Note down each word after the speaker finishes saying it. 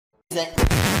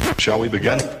Shall we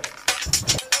begin?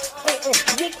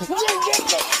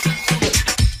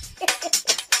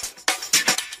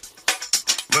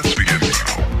 Let's begin now.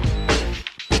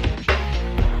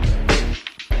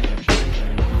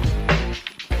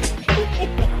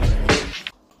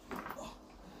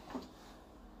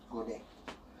 Go there.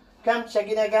 Come,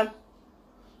 Shakina, come.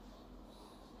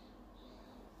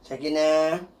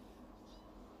 Shakina.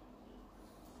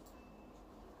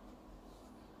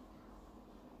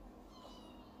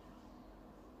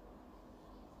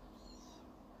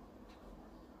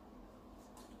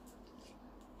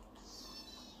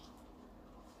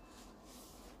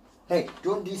 Hey,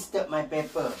 don't disturb my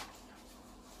paper.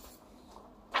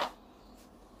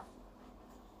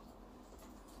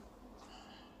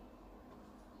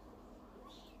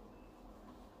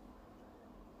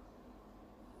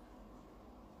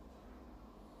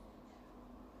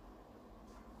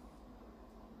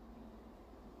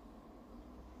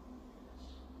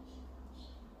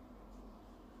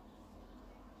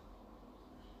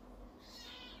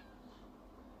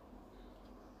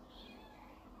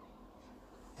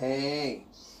 Hey.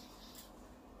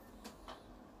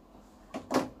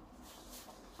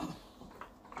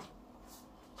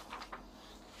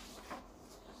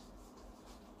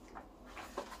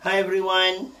 Hi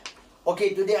everyone.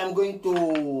 Okay, today I'm going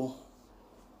to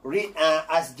read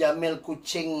Ask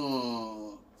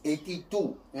Jamilkucing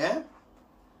 82. Yeah?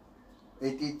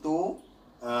 82.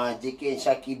 JK and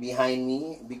Shaki behind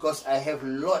me because I have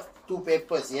two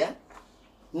papers. Yeah?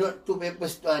 Not two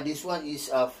papers. This one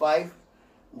is 5.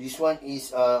 This one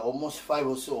is almost 5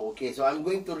 also. Okay, so I'm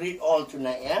going to read all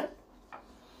tonight, yeah?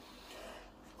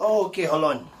 Oh, okay, hold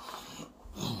on.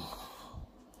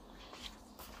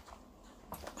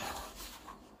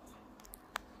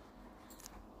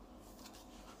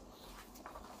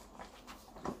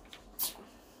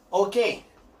 Okay.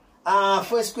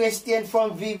 First question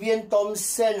from Vivian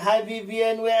Thompson. Hi,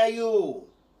 Vivian. Where are you?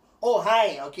 Oh,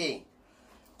 hi. Okay.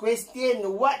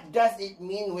 Question, what does it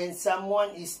mean when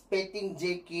someone is petting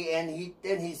JK and he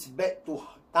turn his back to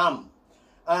Tom?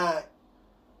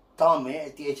 Tom,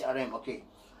 T-H-R-M, okay.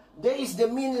 There is the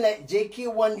mean like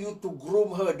JK want you to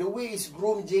groom her. The way is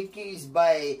groom JK is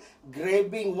by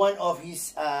grabbing one of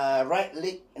his right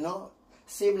leg, you know.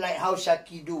 Same like how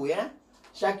Shaki do, yeah?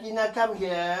 Shakina, come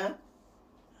here.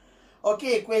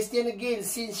 Okay, question again.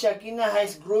 Since Shakina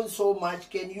has grown so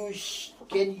much, can you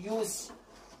use...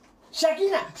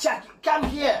 Shakina, come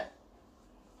here.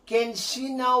 Can she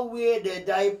now wear the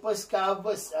diapers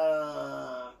covers?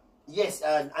 Yes,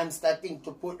 I'm starting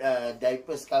to put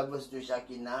diapers covers to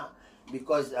Shakina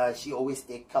because she always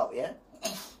take out, yeah?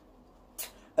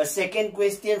 A second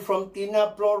question from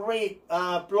Tina Plordi.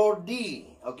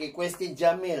 Okay, question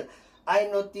Jamil. I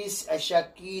noticed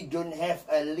Shaki don't have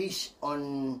a leash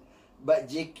on, but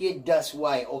JK does.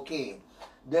 Why? Okay.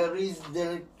 The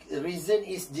reason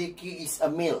is JK is a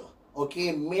male.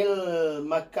 Okay, male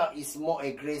macaque is more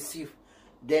aggressive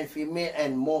than female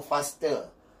and more faster.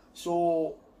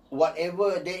 So,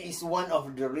 whatever, there is one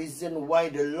of the reason why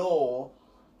the law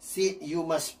said you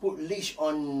must put leash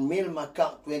on male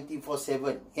macaque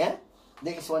 24/7. Yeah?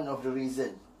 That is one of the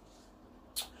reason.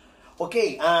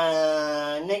 Okay,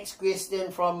 next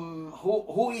question from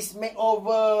who is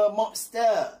makeover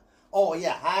mobster? Oh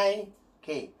yeah, hi.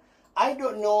 Okay. I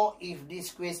don't know if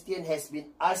this question has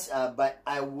been asked, but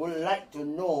I would like to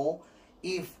know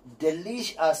if the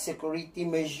leash are security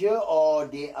measure or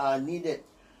they are needed.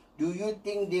 Do you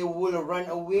think they will run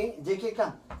away? JK,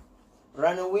 come.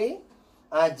 Run away?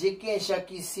 JK and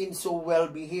Shaki seem so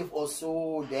well behaved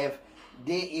also. They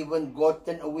even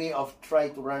gotten away of try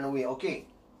to run away. Okay.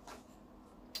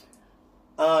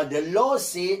 The law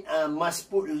said must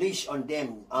put leash on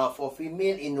them. For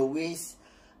female in the waist,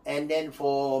 and then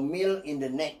for male in the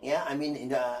neck, yeah, I mean in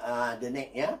the neck,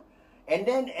 yeah. And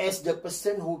then as the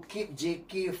person who keep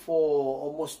JK for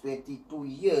almost 22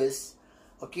 years,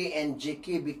 okay, and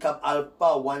JK become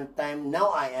alpha one time,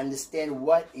 now I understand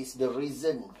what is the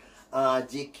reason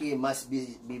JK must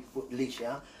be put leash,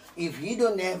 yeah. If he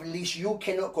don't have leash, you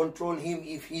cannot control him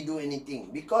if he do anything,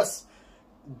 because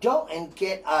dog and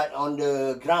cat are on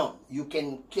the ground. You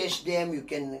can catch them, you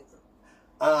can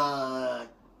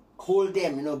hold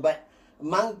them, you know, but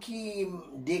monkey,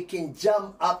 they can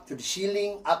jump up to the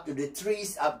ceiling, up to the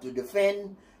trees, up to the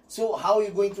fan. So how are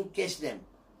you going to catch them?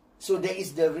 So that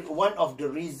is one of the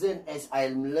reason as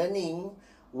I'm learning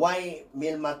why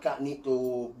male macaque need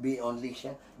to be on leash.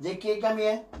 Yeah? JK, come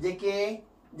here. JK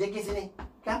sini.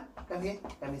 Come here.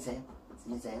 Come here sayang.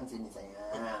 Sini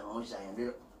sayang. Oh sayang,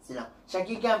 duduk. Sit down.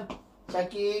 Shaki, come.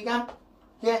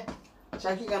 Here.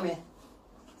 Shaki, come here.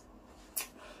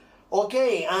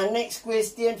 Okay, next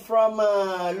question from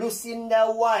Lucinda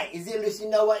White. Is it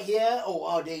Lucinda White here?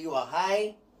 Oh, there you are.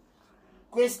 Hi.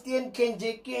 Question, can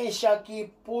JK and Shaki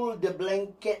pull the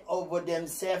blanket over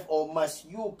themselves or must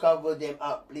you cover them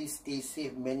up? Please stay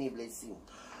safe. Many blessings.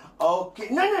 Okay.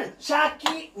 No.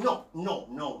 Shaki,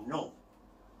 no.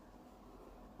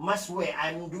 Must wear.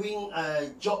 I'm doing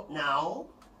a job now.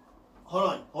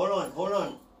 Hold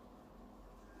on.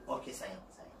 Okay, sayang.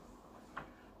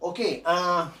 Okay,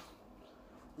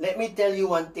 let me tell you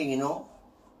one thing, you know.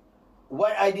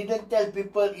 What I didn't tell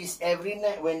people is every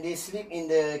night when they sleep in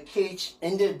the cage,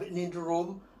 in the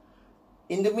room,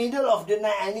 in the middle of the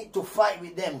night, I need to fight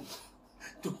with them,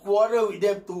 to quarrel with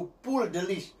them, to pull the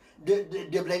leash,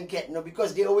 the blanket, you know,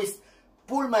 because they always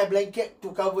pull my blanket to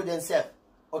cover themselves.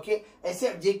 Okay,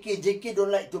 except JK. JK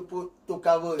don't like to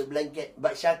cover the blanket,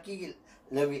 but Shaki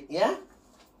love it, yeah?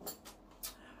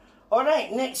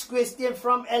 Alright, next question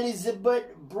from Elizabeth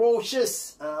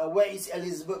Brochus. Where is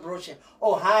Elizabeth Brochus?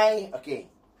 Oh, hi.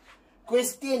 Okay.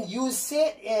 Question, you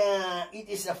said it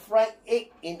is a fried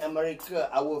egg in America.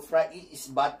 Our fried egg is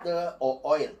butter or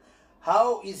oil.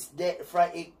 How is that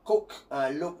fried egg cooked?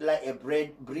 Look like a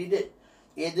breaded.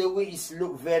 Either way, it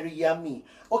look very yummy.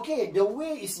 Okay, the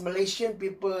way is Malaysian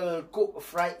people cook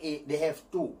fried egg, they have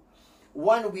two.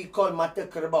 One we call mata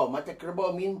kerbau. Mata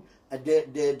kerbau mean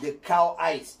the cow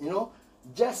eyes, you know.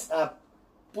 Just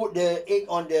put the egg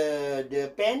on the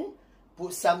pan,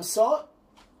 put some salt,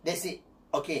 that's it.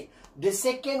 Okay. The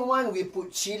second one, we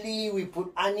put chili, we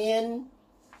put onion.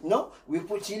 No, we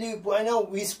put chili, we put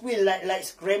onion, we squeeze like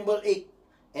scrambled egg.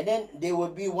 And then there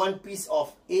will be one piece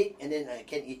of egg, and then I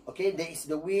can eat. Okay, that is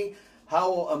the way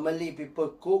how Malay people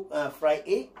cook fried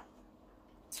egg.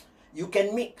 You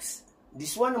can mix.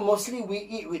 This one mostly we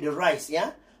eat with the rice,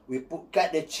 yeah? We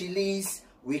cut the chilies,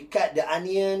 we cut the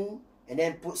onion, and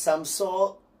then put some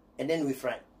salt, and then we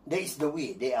fry. That is the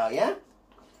way they are, yeah?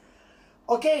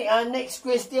 Okay, next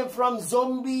question from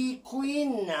Zombie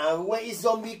Queen. Where is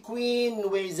Zombie Queen?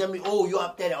 Where is Zombie? Oh, you're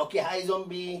up there. Okay, hi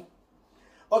Zombie.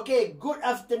 Okay, good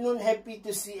afternoon. Happy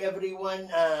to see everyone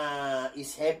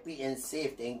is happy and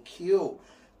safe. Thank you.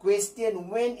 Question,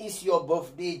 when is your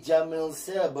birthday, Jamil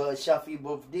sir? Shafi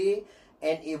birthday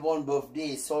and Yvonne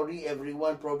birthday. Sorry,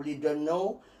 everyone probably don't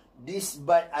know this,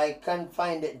 but I can't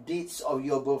find the dates of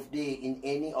your birthday in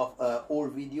any of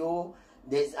old video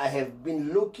that I have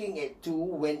been looking at too.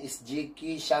 When is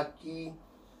JK, Shaki,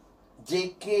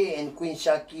 JK and Queen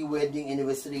Shaki wedding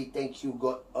anniversary? Thank you,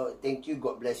 God. Thank you,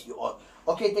 God bless you all.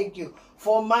 Okay, thank you.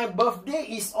 For my birthday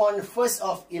is on 1st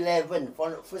of 11,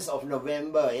 1st of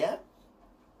November, yeah.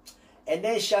 And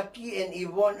then Shaki and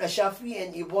Yvonne, Shafi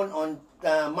and Yvonne on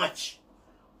March.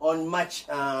 On March,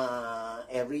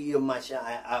 every year March.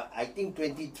 I think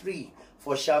 23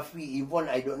 for Shafi. Yvonne,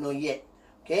 I don't know yet.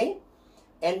 Okay.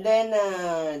 And then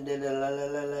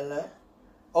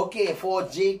okay, for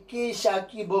JK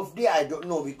Shaki birthday, I don't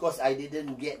know because I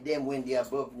didn't get them when they are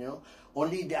birth, you know.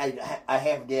 Only I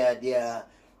have their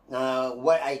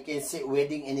what I can say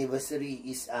wedding anniversary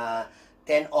is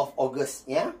 10th of August,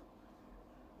 yeah.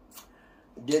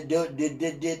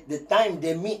 The time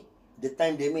they meet,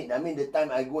 I mean the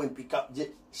time I go and pick up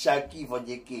Shaki for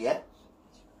JK, yeah.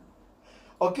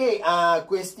 Okay,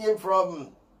 question from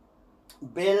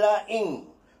Bella Ing.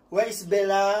 Where is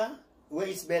Bella? Where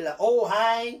is Bella? Oh,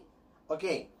 hi.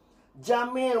 Okay.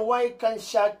 Jamil, why can't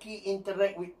Shaki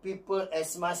interact with people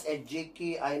as much as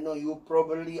JK? I know you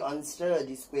probably answer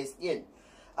this question.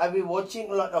 I've been watching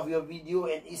a lot of your video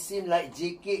and it seems like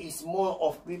JK is more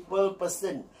of people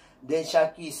person than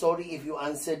Shaki. Sorry if you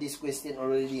answered this question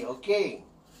already. Okay.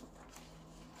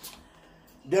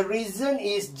 The reason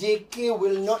is JK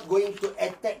will not going to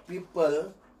attack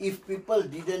people if people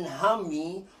didn't harm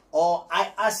me or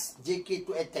I ask JK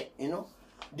to attack, you know.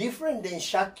 Different than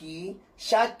Shaki.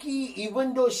 Shaki,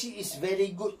 even though she is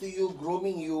very good to you,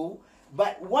 grooming you,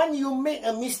 but when you make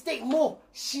a mistake move,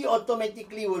 she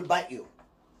automatically will bite you.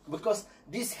 Because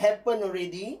this happened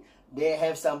already. They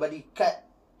have somebody cut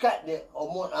the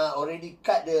already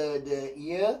cut the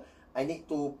ear. I need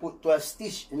to put 12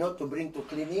 stitch, you know, to bring to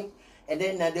clinic. And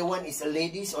then another one is a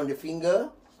ladies on the finger.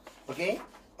 Okay.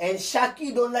 And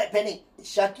Shaki don't like panic.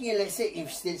 Shaki, let's say,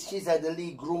 if she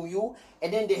suddenly groom you,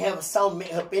 and then they have a sound make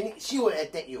her panic, she will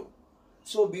attack you.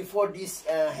 So before this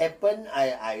happen,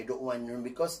 I don't want,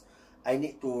 because I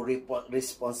need to report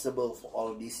responsible for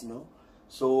all this, you know.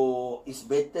 So it's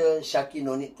better Shaki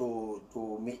no need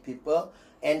to meet people.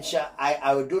 And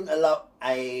I don't allow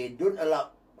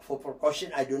for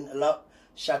precaution. I don't allow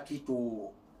Shaki to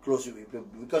close with people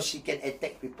because she can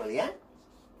attack people. Yeah.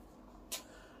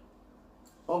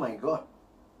 Oh my God.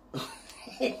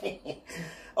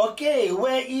 Okay,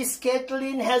 where is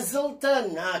Kathleen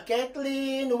Hazelton?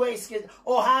 Kathleen, where is Kathleen?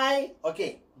 Oh, hi.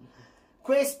 Okay.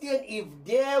 Question, if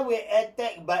they were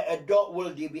attacked by a dog,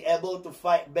 will they be able to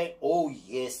fight back? Oh,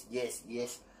 yes, yes,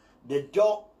 yes. The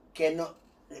dog cannot,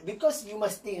 because you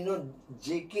must think, you know,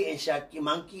 JK and Shaki,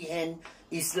 monkey hand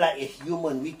is like a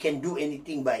human. We can do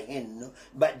anything by hand, you know?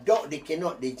 But dog, they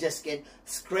cannot. They just can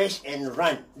scratch and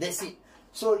run. That's it.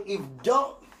 So if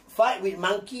dog fight with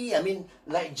monkey, I mean,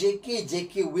 like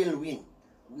JK will win.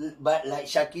 But like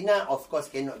Shakina, of course,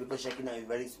 cannot, because Shakina is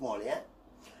very small, yeah?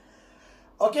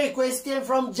 Okay, question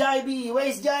from Jaibi. Where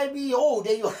is Jaibi? Oh,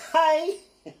 there you are. Hi.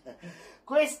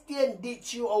 Question,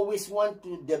 did you always want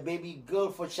to the baby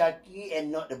girl for Shaki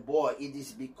and not the boy? It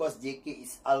is because JK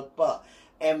is alpha.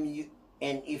 And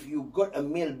if you got a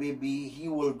male baby, he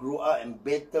will grow up and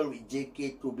battle with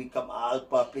JK to become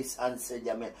alpha. Please answer,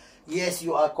 Jamil. Yes,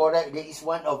 you are correct. That is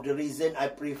one of the reason I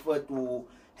prefer to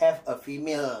have a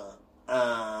female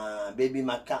baby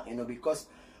macaque, you know, because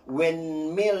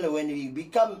when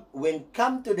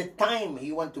come to the time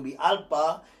he want to be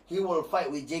alpha, he will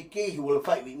fight with JK, he will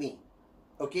fight with me.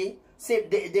 Okay? So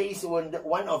there is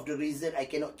one of the reason I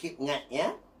cannot keep ngat,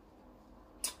 yeah?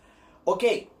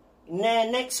 Okay.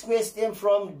 Next question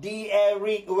from D.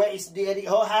 Eric. Where is D. Eric?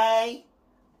 Oh, hi.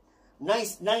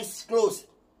 Nice close.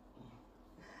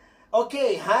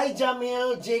 Okay. Hi,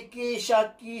 Jamil, JK,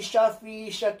 Shaki, Shafi,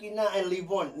 Shakina, and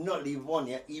Livon. Not Livon,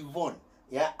 yeah? Yvonne.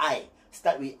 Yeah, I.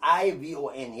 Start with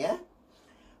I-V-O-N, yeah?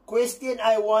 Question,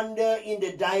 I wonder in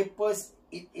the diapers,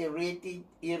 it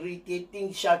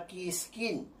irritating Shaki's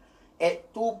skin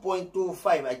at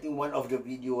 2.25, I think one of the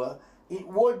video. It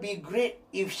would be great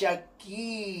if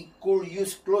Shaki could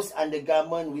use clothes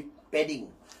undergarment with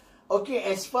padding. Okay,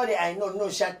 as far as I know, no,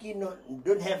 Shaki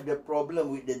don't have the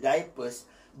problem with the diapers,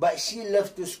 but she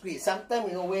loves to squeeze. Sometimes,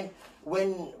 you know,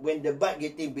 when the butt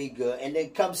getting bigger and then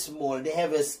comes small, they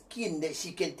have a skin that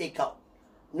she can take out.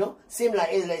 No, same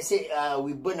like let's say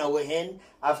we burn our hand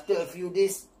after a few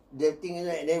days, the thing,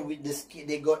 and then with the skin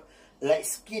they got like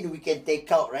skin we can take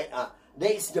out, right?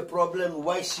 That is the problem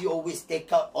why she always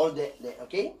take out all that.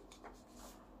 Okay.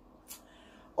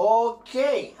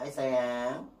 Okay, hi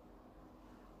sayang.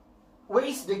 Where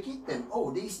is the kitten?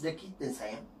 Oh, this is the kitten,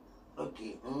 sayang.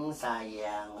 Okay,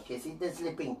 sayang. Okay, kitten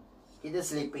sleeping. Kitten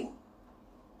sleeping.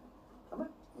 Apa?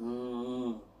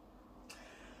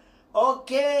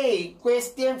 Okay,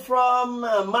 question from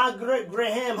Margaret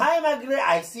Graham. Hi, Margaret.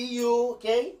 I see you.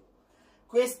 Okay.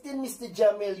 Question, Mr.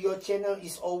 Jamil. Your channel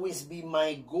is always be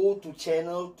my go-to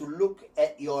channel to look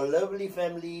at your lovely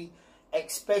family,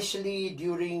 especially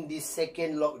during this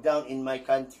second lockdown in my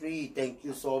country. Thank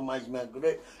you so much,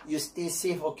 Margaret. You stay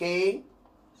safe, okay?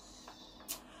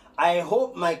 I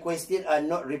hope my questions are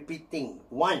not repeating.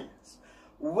 One,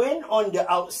 when on the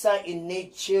outside in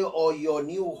nature or your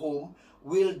new home,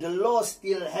 will the law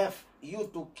still have you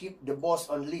to keep the boss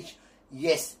on leash?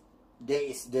 Yes, there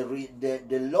is the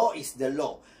law is the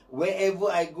law. Wherever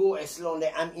I go, as long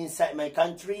as I'm inside my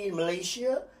country,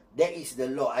 Malaysia, that is the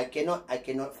law. I cannot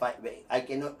fight back. I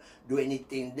cannot do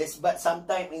anything. But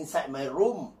sometimes inside my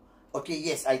room, okay,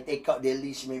 yes, I take out the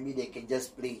leash. Maybe they can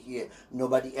just play here.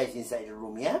 Nobody else inside the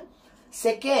room, yeah?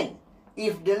 Second,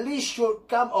 if the leash should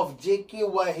come off JK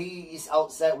while he is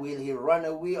outside, will he run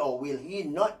away or will he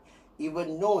not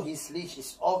even know his leash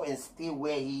is off and stay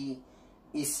where he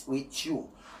is with you?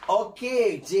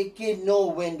 Okay, JK know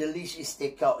when the leash is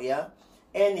taken out, yeah?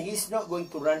 And he's not going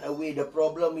to run away. The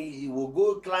problem is he will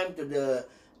go climb to the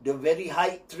very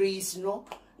high trees, you know?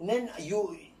 And then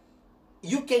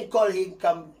you can call him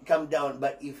come down,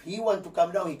 but if he want to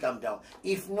come down, he come down.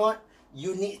 If not,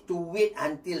 you need to wait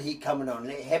until he come down.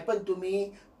 It happened to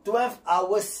me, 12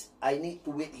 hours I need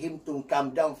to wait him to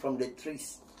come down from the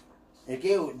trees.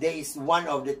 Okay, there is one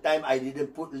of the time I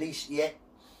didn't put leash yet.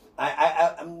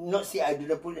 I'm not saying I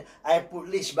didn't put, I put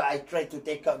leash, but I tried to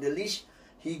take out the leash.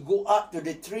 He go up to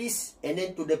the trees and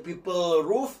then to the people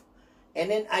roof, and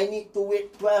then I need to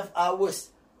wait 12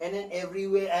 hours. And then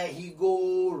everywhere he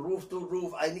go roof to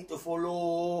roof, I need to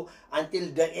follow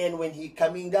until the end. When he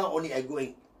coming down, only I go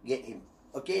and get him.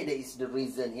 Okay, that is the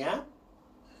reason, yeah.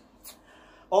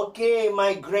 Okay,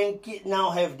 my grandkids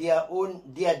now have their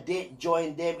dad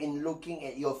join them in looking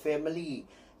at your family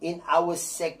in our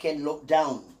second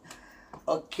lockdown.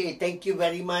 Okay, thank you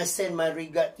very much. Send my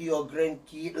regard to your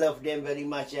grandkids. Love them very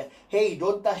much. Hey,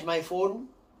 don't touch my phone.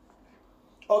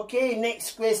 Okay,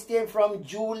 next question from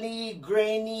Julie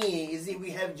Granny. Is it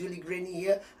we have Julie Granny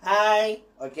here? Hi.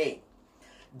 Okay.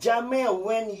 Jamil,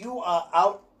 when you are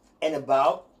out and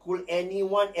about, could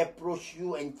anyone approach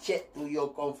you and chat to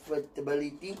your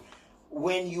comfortability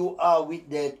when you are with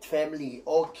the family?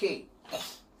 Okay.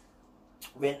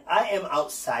 when I am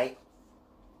outside,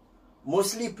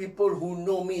 mostly people who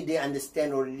know me, they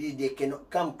understand already, they cannot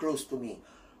come close to me.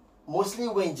 Mostly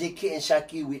when JK and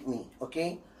Shaki with me,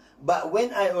 okay? But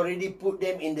when I already put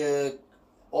them in the,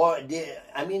 or they,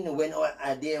 I mean when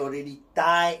they already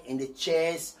tied in the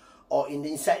chairs or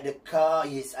inside the car,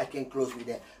 yes, I can close with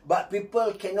them. But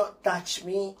people cannot touch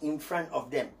me in front of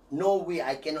them. No way,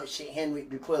 I cannot shake hand with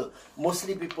people.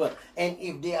 Mostly people. And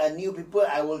if they are new people,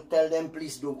 I will tell them,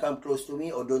 please don't come close to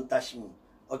me or don't touch me.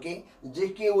 Okay?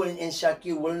 JK and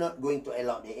Shaki will not going to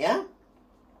allow that, yeah?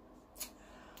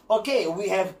 Okay, we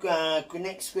have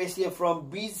next question from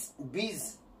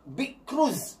Big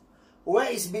Cruz.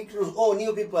 Where is Big Cruz? Oh,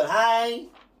 new people. Hi.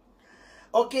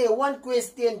 Okay, one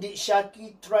question. Did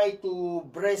Shaki try to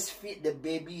breastfeed the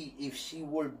baby? If she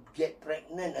will get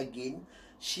pregnant again,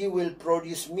 she will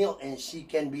produce milk and she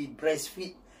can be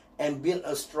breastfeed and build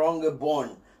a stronger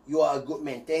bond. You are a good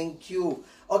man. Thank you.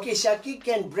 Okay, Shaki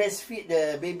can breastfeed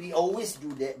the baby. Always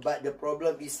do that. But the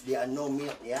problem is there are no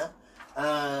milk, yeah?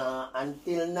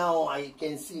 Until now, I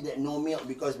can see that no milk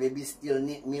because baby still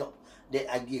need milk that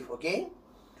I give, okay?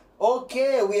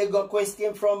 Okay, we have got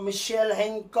question from Michelle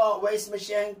Hancock. Where is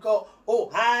Michelle Hancock? Oh,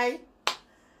 hi.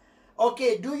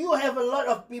 Okay, do you have a lot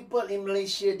of people in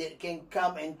Malaysia that can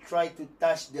come and try to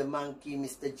touch the monkey,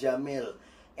 Mr. Jamil?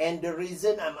 And the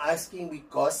reason I'm asking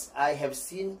because I have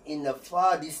seen in a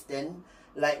far distance,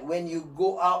 like when you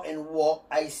go out and walk,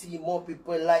 I see more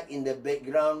people like in the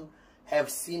background have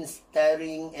seen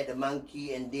staring at the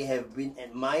monkey and they have been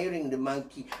admiring the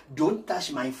monkey. Don't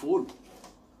touch my phone.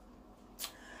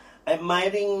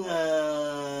 Admiring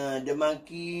the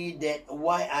monkey, that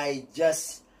why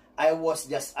I was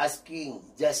just asking,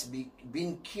 just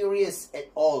being curious at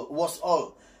all, was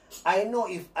all. I know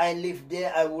if I live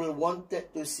there, I will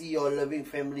wanted to see your loving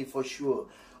family for sure.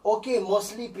 Okay,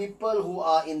 mostly people who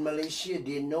are in Malaysia,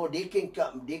 they know they can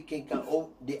come, oh,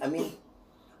 I mean,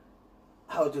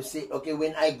 how to say, okay,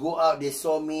 when I go out, they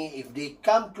saw me. If they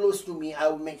come close to me, I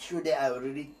will make sure that I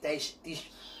already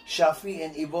teach Shafi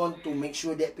and Yvonne to make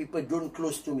sure that people don't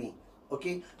close to me.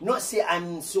 Okay? Not say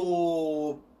I'm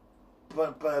so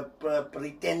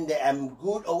pretend that I'm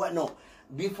good or what, no.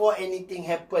 Before anything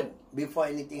happen,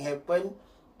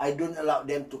 I don't allow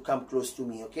them to come close to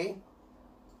me, okay?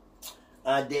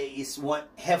 There is one,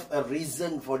 have a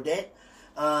reason for that.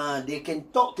 They can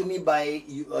talk to me by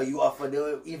you are for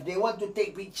the, if they want to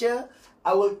take picture,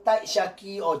 I will type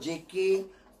Shaki or JK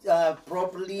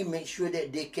properly, make sure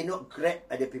that they cannot grab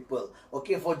other people.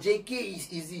 Okay, for JK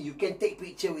is easy, you can take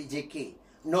picture with JK,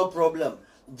 no problem.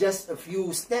 Just a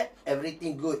few steps,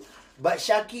 everything good. But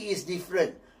Shaki is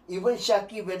different. Even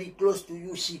Shaki very close to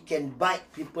you, she can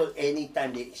bite people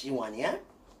anytime that she want, yeah?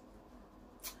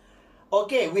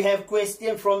 Okay, we have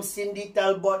question from Cindy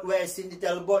Talbot. Where is Cindy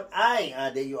Talbot?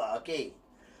 There you are, okay.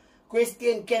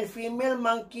 Question, can female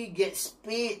monkey get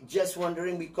spayed? Just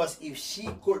wondering because if she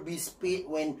could be spayed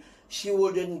when she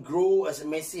wouldn't grow as a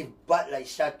massive butt like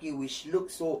Shaki, which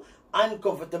looks so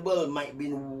uncomfortable, might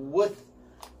be worth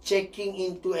checking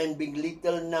into, and being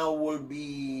little now will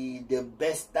be the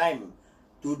best time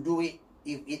to do it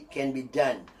if it can be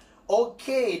done.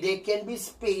 Okay, they can be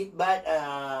spayed, but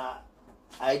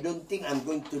I don't think I'm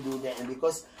going to do that,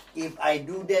 because if I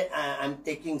do that, I'm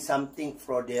taking something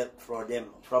from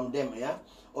them, yeah.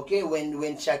 Okay, when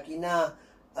Shakina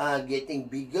getting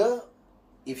bigger,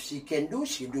 if she can do,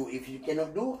 she do. If she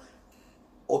cannot do,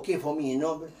 okay for me, you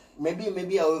know.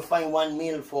 Maybe I will find one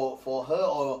meal for her,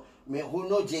 or who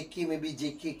knows, JK, maybe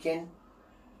JK can.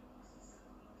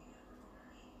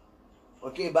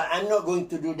 Okay, but I'm not going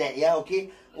to do that, yeah, okay.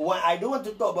 I don't want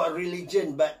to talk about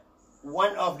religion, but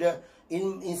one of the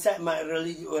inside my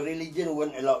religion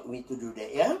won't allow me to do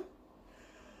that, yeah.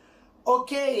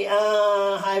 Okay,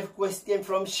 I have a question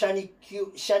from Shani Q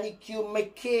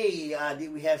McKay.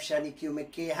 Did we have Shani Q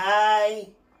McKay? Hi.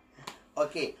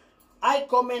 Okay, I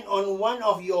comment on one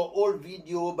of your old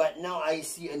video, but now I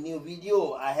see a new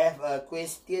video. I have a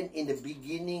question in the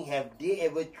beginning. Have they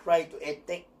ever tried to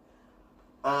attack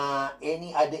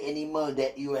any other animal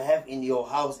that you have in your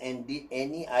house, and did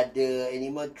any other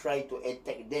animal try to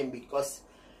attack them? Because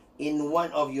in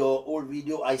one of your old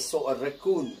video I saw a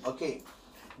raccoon. Okay,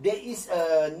 there is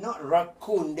a, not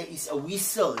raccoon, there is a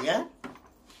whistle, yeah.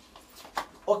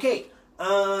 Okay,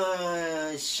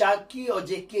 Shaki or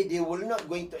JK, they will not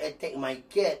going to attack my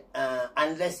cat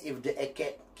unless if the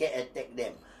cat attack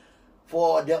them.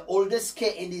 For the oldest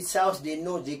cat in this house, they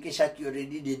know JK Shaki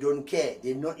already, they don't care.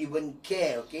 They not even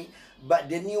care, okay? But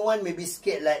the new one may be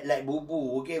scared like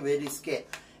Bubu, okay? Very scared.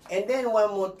 And then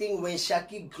one more thing, when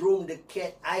Shaki groom the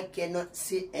cat, I cannot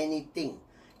say anything.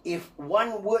 If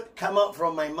one word come out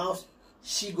from my mouth,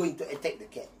 she going to attack the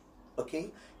cat.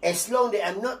 Okay? As long that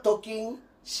I'm not talking,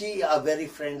 she are very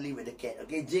friendly with the cat.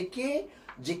 Okay?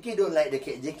 JK don't like the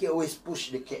cat. JK always push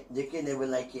the cat. JK never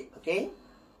like it. Okay?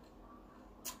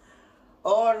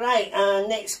 Alright,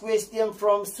 next question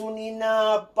from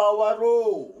Sunina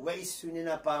Pawaro. Where is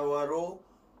Sunina Pawaro?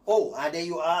 Oh, there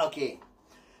you are. Okay.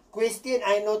 Question,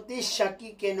 I noticed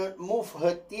Shaki cannot move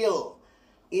her tail.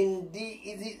 Is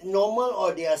it normal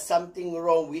or there is something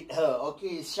wrong with her?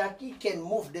 Okay, Shaki can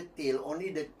move the tail.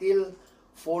 Only the tail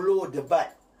follow the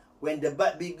butt. When the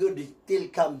butt bigger, the tail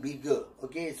come bigger.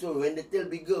 Okay, so when the tail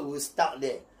bigger, we'll start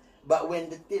there. But when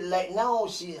the tail, like now,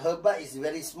 her butt is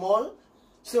very small,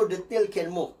 so the tail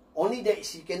can move. Only that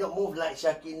she cannot move like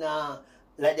Shakina,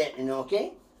 like that, you know,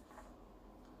 okay?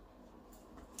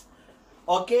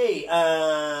 Okay,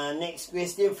 next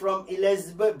question from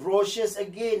Elizabeth Brochures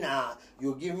again.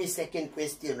 You give me second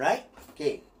question, right?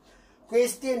 Okay.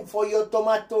 Question for your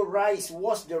tomato rice.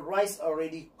 Was the rice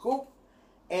already cooked?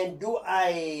 And do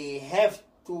I have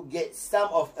to get some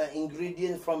of the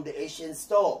ingredients from the Asian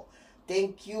store?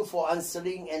 Thank you for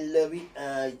answering and love it,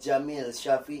 Jamil,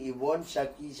 Shafi, Yvonne,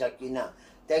 Shaki, Shakina.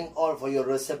 Thank all for your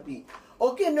recipe.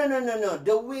 Okay, no.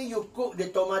 The way you cook the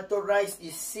tomato rice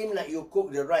is same like you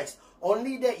cook the rice.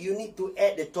 Only that you need to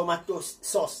add the tomato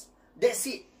sauce. That's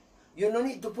it. You don't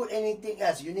need to put anything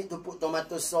else. You need to put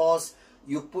tomato sauce.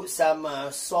 You put some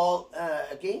salt.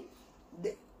 Okay,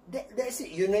 that's it.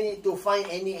 You don't need to find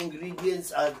any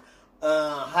ingredients.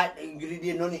 Hard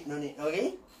ingredient. No need.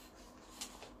 Okay.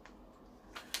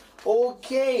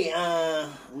 Okay.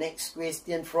 Next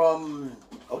question from.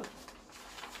 Oh.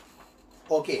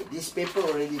 Okay, this paper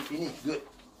already finished. Good.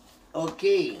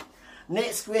 Okay.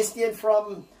 Next question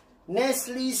from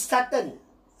Nestle Sutton.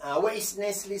 Where is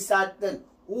Nestle Sutton?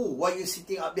 Oh, why are you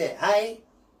sitting up there? Hi.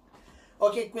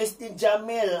 Okay, question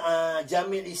Jamil.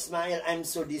 Jamil Ismail, I'm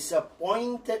so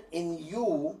disappointed in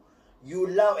you. You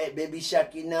laugh at baby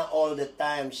Shakina all the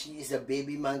time. She is a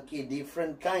baby monkey,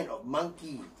 different kind of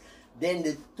monkey than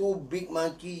the two big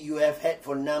monkey you have had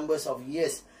for numbers of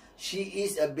years. She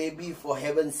is a baby, for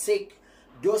heaven's sake.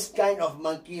 Those kind of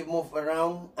monkey move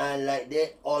around like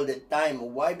that all the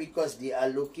time. Why? Because they are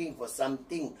looking for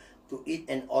something to eat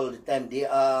and all the time. They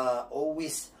are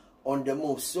always on the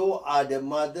move. So are the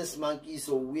mother's monkey.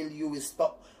 So will you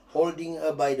stop holding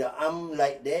her by the arm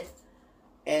like that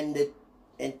and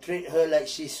treat her like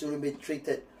she should be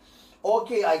treated?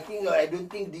 Okay, I don't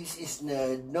think this is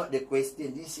not the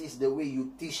question. This is the way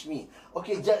you teach me.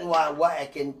 Okay, just what I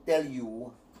can tell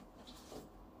you.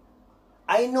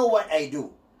 I know what I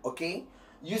do, okay?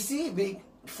 You see,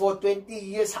 for 20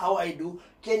 years how I do.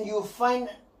 Can you find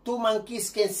two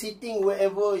monkeys sitting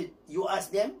wherever you ask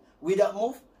them without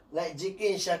move? Like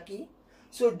JK and Shaki?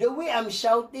 So the way I'm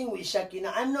shouting with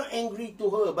Shakina, I'm not angry to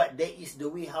her, but that is the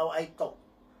way how I talk.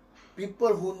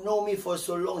 People who know me for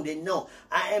so long, they know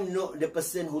I am not the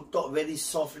person who talk very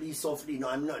softly. No,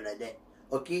 I'm not like that,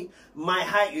 okay? My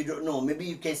height, you don't know. Maybe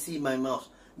you can see my mouth.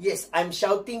 Yes, I'm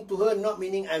shouting to her, not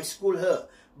meaning I school her.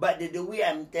 But the way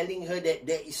I'm telling her that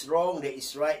that is wrong, that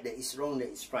is right, that is wrong,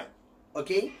 that is right.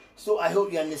 Okay? So I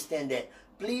hope you understand that.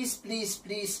 Please, please,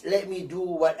 please let me do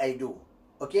what I do.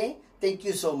 Okay? Thank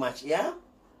you so much, yeah?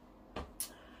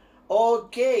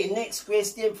 Okay, next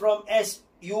question from S.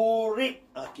 Urip.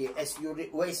 Okay, S.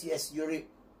 Urip. Where is S. Urip?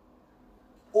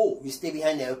 Oh, you stay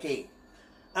behind there, okay.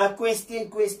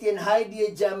 Question. Hi, dear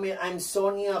Jamil. I'm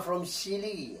Sonia from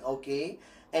Chile. Okay.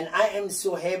 And I am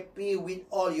so happy with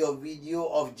all your video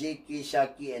of JK,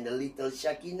 Shaki, and the little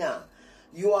Shakina.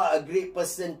 You are a great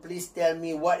person. Please tell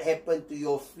me what happened to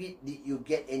your feet. Did you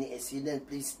get any accident?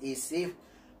 Please stay safe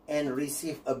and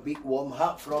receive a big warm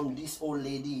hug from this old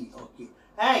lady. Okay.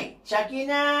 Hi,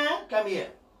 Shakina. Come here.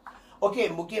 Okay,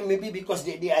 maybe because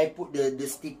that day I put the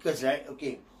stickers, right?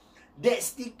 Okay. That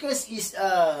stickers is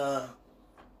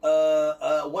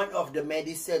one of the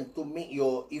medicine to make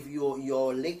if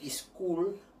your leg is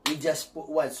cool, we just put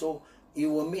one, so it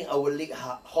will make our leg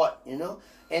hot, you know.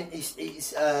 And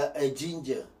it's a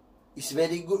ginger. It's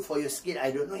very good for your skin.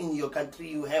 I don't know in your country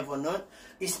you have or not.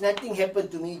 It's nothing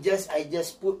happened to me. I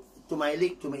just put to my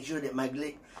leg to make sure that my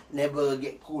leg never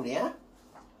get cool. Yeah.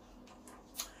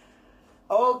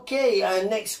 Okay.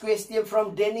 Next question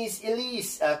from Dennis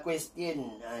Elise.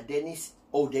 Dennis.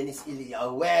 Oh, Dennis Elise.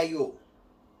 Where are you?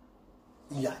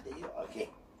 Yeah, there you are. Okay.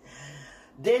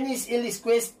 Dennis Ellis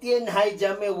question. Hi,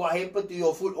 Jamil. What happened to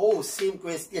your food? Oh, same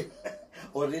question.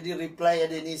 Already replied,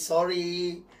 Dennis.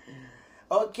 Sorry.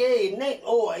 Okay, next.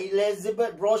 Oh,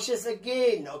 Elizabeth Brochures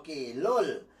again. Okay,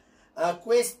 lol.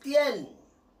 Question.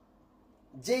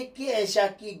 JK and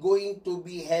Shaki going to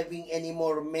be having any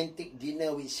more romantic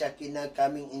dinner with Shakina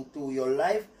coming into your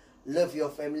life? Love your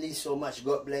family so much.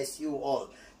 God bless you all.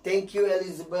 Thank you,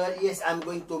 Elizabeth. Yes, I'm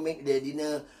going to make the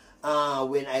dinner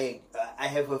when I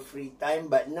have a free time.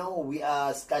 But now we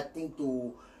are starting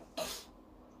to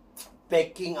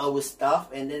packing our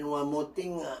stuff. And then one more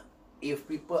thing, if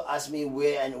people ask me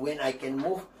where and when I can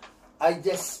move, I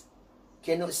just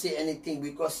cannot say anything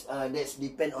because that's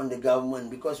depend on the government,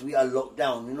 because we are locked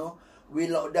down, you know. We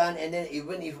locked down, and then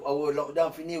even if our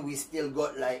lockdown finish, we still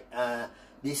got like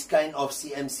this kind of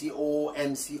CMCO,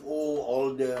 MCO,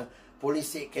 all the police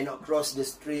say cannot cross the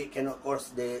street, cannot cross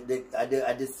the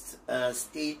other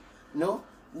state, no.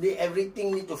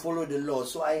 Everything need to follow the law.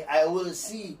 So I will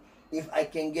see if I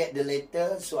can get the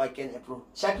letter so I can approve.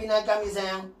 Shakina, come,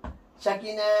 sayang.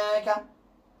 Shakina, come.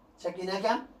 Shakina,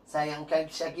 come. Sayang, come,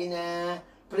 Shakina.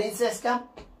 Princess, come.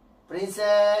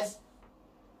 Princess.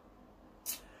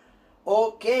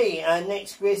 Okay,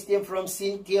 next question from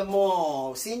Cynthia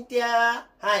Moore. Cynthia,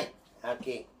 hi.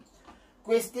 Okay.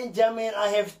 Question, Jamil, I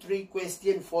have 3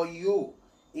 questions for you,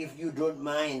 if you don't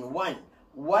mind. 1,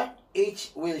 what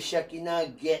age will Shakina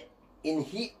get in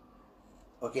heat?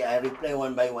 Okay, I reply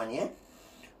one by one, yeah?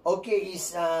 Okay,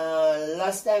 is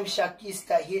last time Shaki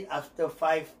start hit after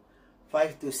 5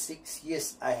 to 6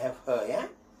 years I have her, yeah?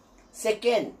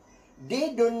 Second,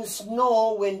 they don't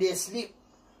snow when they sleep.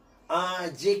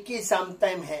 JK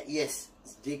sometimes have, yes,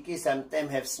 JK sometimes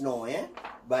have snow, yeah?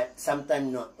 But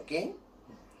sometimes not, okay?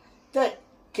 Third,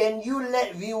 can you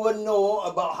let viewer know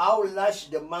about how large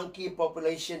the monkey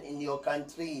population in your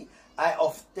country? I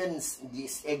often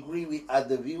disagree with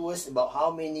other viewers about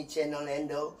how many channel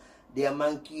handle their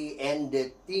monkey, and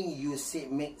the thing you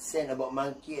said makes sense about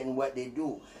monkey and what they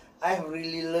do. I've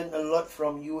really learned a lot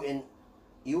from you and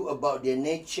you about their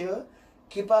nature.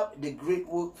 Keep up the great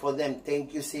work for them.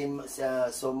 Thank you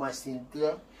so much,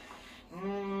 Cynthia.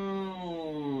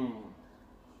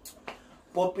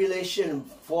 Population.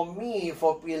 For me,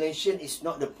 population is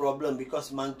not the problem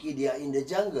because monkey, they are in the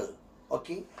jungle.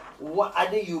 Okay? What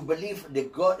other you believe the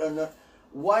God or not?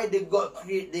 Why the God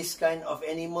create this kind of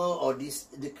animal, or they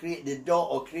create the dog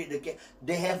or create the cat?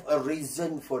 They have a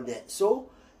reason for that.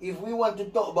 So, if we want to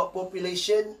talk about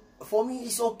population, for me,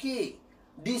 it's okay.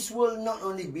 This will not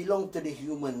only belong to the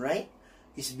human, right?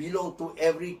 It's belong to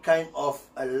every kind of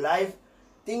life,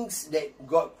 things that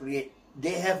God create.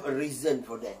 They have a reason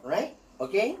for that, right?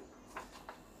 Okay?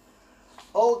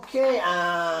 Okay,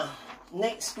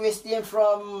 next question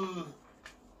from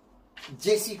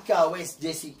Jessica. Where's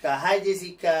Jessica? Hi,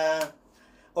 Jessica.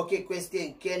 Okay,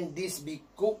 question. Can this be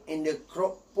cooked in the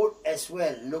crock pot as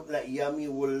well? Look like yummy,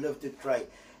 would love to try.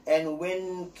 And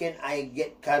when can I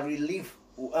get curry leaf?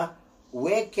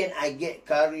 Where can I get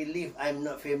curry leaf? I'm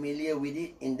not familiar with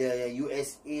it in the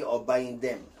USA or buying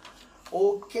them.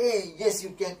 Okay, yes,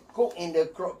 you can cook in the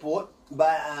crock pot,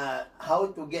 but how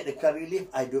to get the curry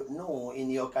leaf, I don't know. In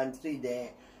your country,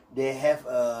 they have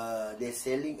they're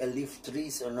selling a leaf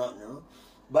trees or not, no?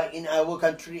 But in our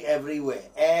country, everywhere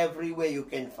you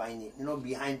can find it. You know,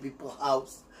 behind people's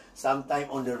house,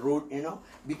 sometime on the road, you know,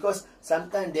 because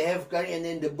sometimes they have curry and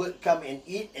then the bird come and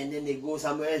eat, and then they go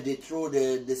somewhere else, they throw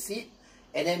the seed,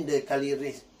 and then the curry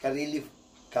leaf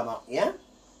come out, yeah?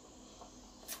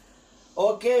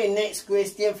 Okay, next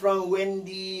question from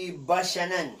Wendy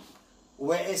Bashanan.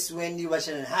 Where is Wendy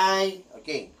Bashanan? Hi.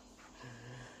 Okay.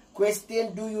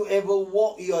 Question, do you ever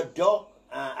walk your dog?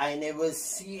 I never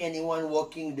see anyone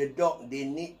walking the dog. They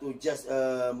need to just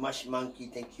mush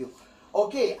monkey. Thank you.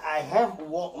 Okay, I have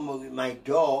walked with my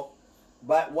dog,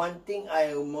 but one thing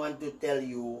I want to tell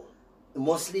you,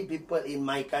 mostly people in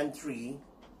my country,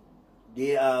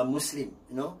 they are Muslim,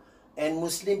 you know, and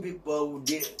Muslim people,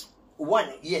 they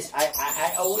yes,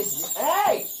 I always,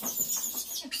 hey!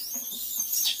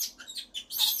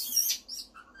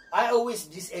 I always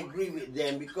disagree with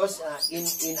them because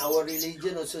in our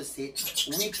religion also said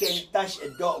we can touch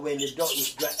a dog when the dog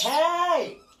is dry.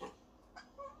 Hey!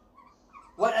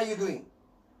 What are you doing?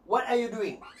 What are you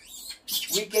doing?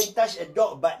 We can touch a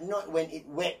dog, but not when it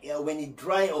wet. When it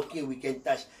dry, okay, we can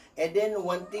touch. And then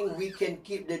one thing, we can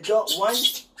keep the dog, one,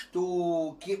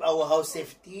 to keep our house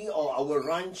safety or our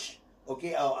ranch,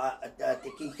 okay,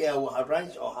 taking care of our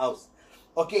ranch or house.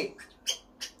 Okay.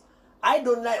 I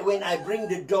don't like when I bring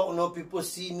the dog, no, people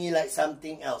see me like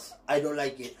something else. I don't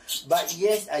like it. But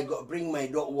yes, I got bring my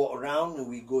dog walk around and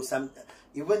we go some.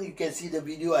 Even you can see the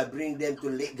video, I bring them to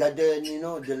Lake Garden, you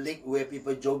know, the lake where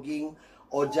people jogging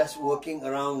or just walking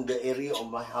around the area of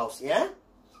my house, yeah?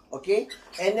 Okay?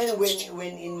 And then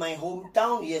when in my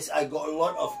hometown, yes, I got a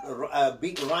lot of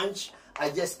big ranch. I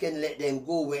just can let them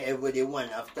go wherever they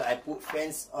want. After I put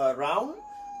fence around,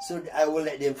 so I will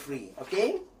let them free,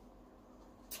 okay?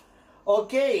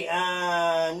 Okay,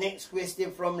 next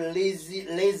question from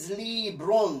Leslie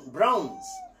Browns.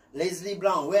 Leslie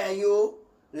Brown, where are you?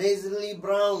 Leslie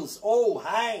Browns. Oh,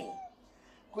 hi.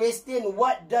 Question,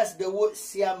 what does the word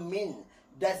siam mean?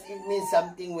 Does it mean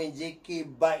something when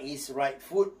JK bite his right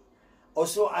foot?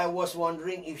 Also, I was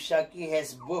wondering if Shaki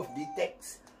has birth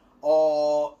defects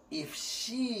or if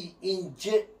she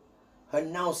injured her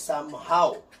now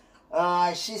somehow.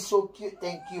 She's so cute.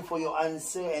 Thank you for your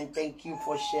answer and thank you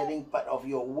for sharing part of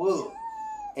your world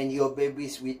and your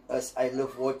babies with us. I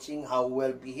love watching how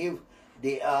well behaved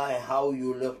they are and how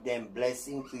you love them.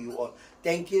 Blessing to you all.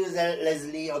 Thank you,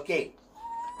 Leslie. Okay.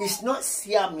 It's not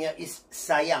siam, yeah, it's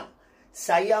sayang.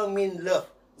 Sayang means love.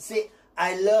 Say,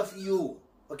 I love you.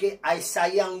 Okay, I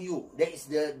sayang you. That is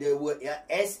the word, yeah.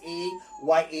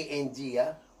 S-A-Y-A-N-G,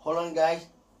 yeah. Hold on, guys.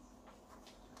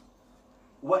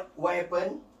 What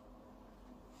happened?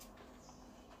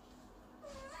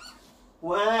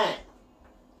 What?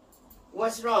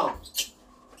 What's wrong?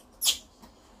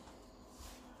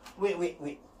 Wait.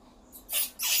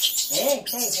 Hey.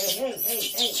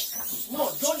 No,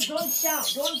 don't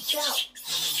shout.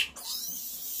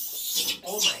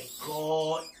 Oh my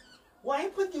God. What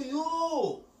happened to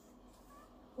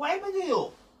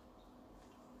you?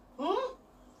 Hmm?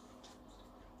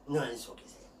 No, it's okay.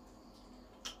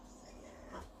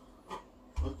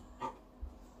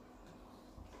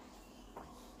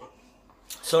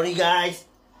 Sorry guys.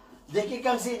 JK,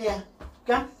 come sit here.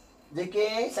 Come.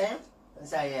 JK, sayang.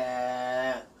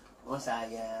 Sayang. Oh,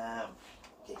 sayang.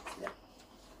 Okay,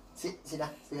 sit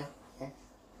down. Sit down. Okay.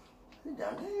 Sit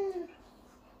down.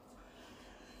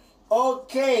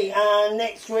 Okay,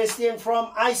 next question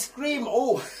from Ice Cream.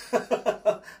 Oh,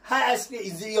 hi Ice Cream.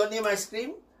 Is it your name Ice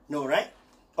Cream? No, right?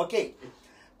 Okay.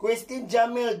 Question,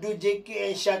 Jamil, do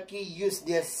JK and Shaki use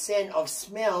their scent of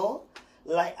smell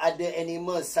like other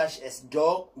animals such as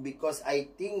dog? Because I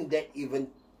think that even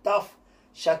tough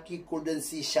Shaki couldn't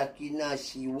see Shakina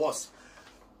she was.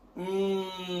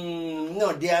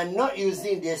 No, they are not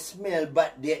using their smell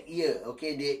but their ear.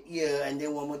 Okay, their ear. And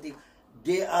then one more thing.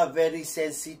 They are very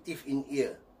sensitive in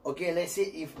ear. Okay, let's say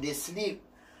if they sleep,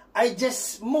 I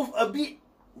just move a bit,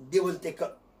 they will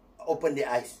open their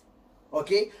eyes.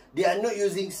 Okay, they are not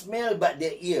using smell but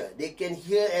their ear. They can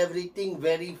hear everything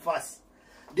very fast.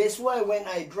 That's why when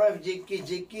I drive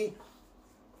JK,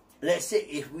 let's say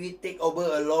if we take over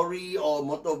a lorry or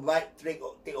motorbike, take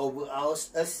over us,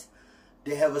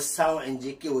 they have a sound and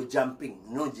JK will jumping.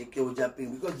 No, JK will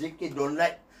jumping because JK don't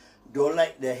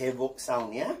like the havoc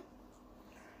sound, yeah.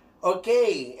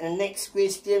 Okay, and next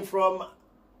question from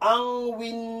Ang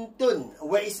Wintun.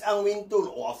 Where is Ang Wintun?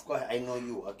 Oh, of course, I know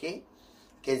you, okay?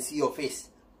 Can see your face.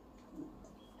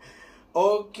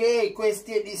 Okay,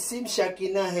 question. It seems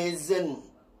Shakina hasn't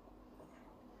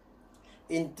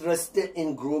interested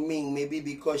in grooming, maybe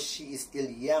because she is still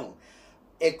young.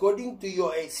 According to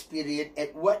your experience,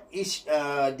 at what age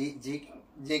did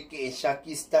JK and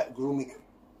Shaki start grooming?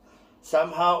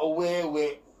 Somehow aware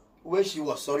where she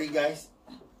was. Sorry, guys.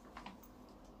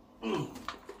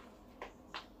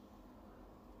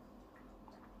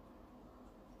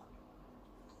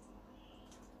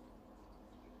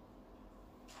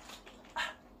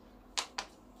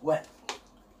 What?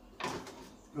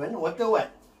 Water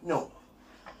what? No.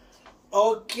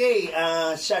 Okay,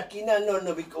 Shakina,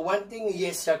 no, because one thing,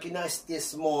 yes, Shakina is still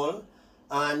small.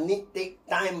 Need take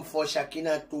time for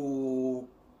Shakina to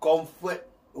comfort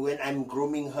when I'm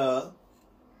grooming her.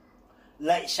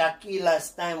 Like Shaki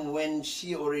last time when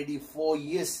she already 4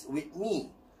 years with me.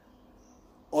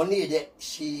 Only that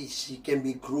she can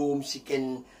be groomed, she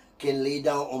can lay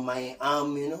down on my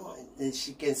arm, you know, and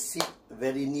she can sit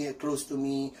very near, close to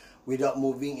me without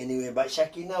moving anywhere. But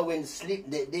Shakina, when sleep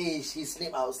that day, she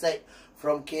sleep outside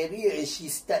from carrier and she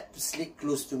start to sleep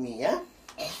close to me, yeah?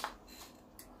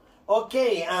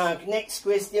 Okay, next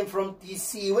question from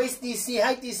TC. Where's TC?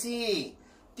 Hi, TC.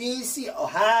 TC, oh,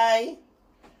 hi.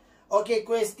 Okay,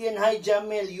 question. Hi,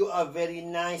 Jamil. You are very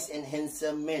nice and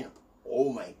handsome man.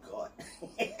 Oh my God.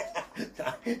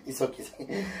 It's okay.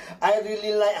 I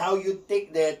really like how you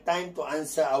take the time to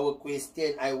answer our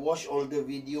question. I watched all the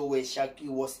video where Shaki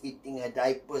was eating her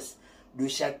diapers. Do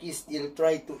Shaki still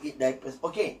try to eat diapers?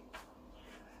 Okay.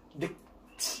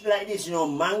 Like this, you know,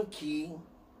 monkey,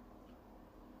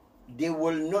 they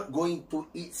will not going to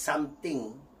eat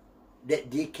something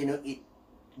that they cannot eat.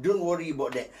 Don't worry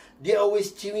about that. They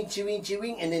always chewing,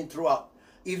 and then throw out.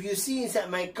 If you see inside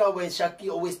my car when Shaki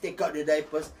always take out the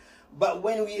diapers, but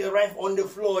when we arrive on the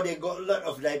floor, they got a lot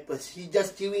of diapers. He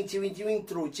just chewing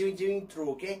through,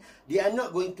 okay? They are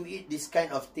not going to eat this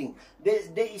kind of thing.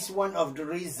 That is one of the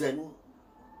reason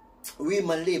we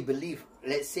Malay believe,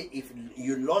 let's say if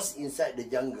you lost inside the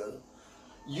jungle,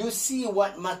 you see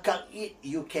what makak eat,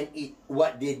 you can eat.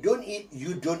 What they don't eat,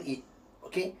 you don't eat.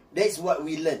 Okay? That's what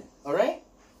we learn. Alright?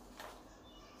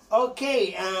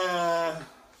 Okay.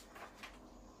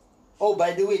 Oh,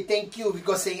 by the way, thank you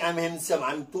because saying I'm handsome.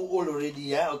 I'm too old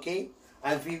already, yeah? Okay?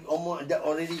 I'm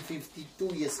already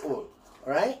 52 years old.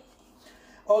 Alright?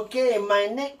 Okay, my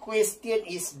next question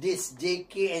is this.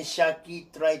 JK and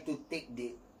Shaki try to take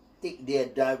their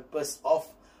diapers off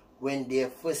when they're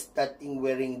first starting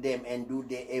wearing them, and do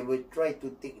they ever try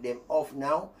to take them off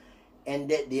now and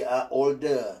that they are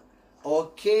older?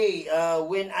 Okay,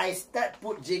 when I start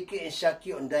put JK and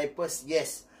Shaki on diapers,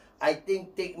 yes, I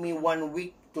think take me 1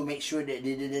 week to make sure that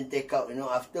they didn't take out. You know,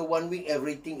 after 1 week,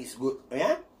 everything is good.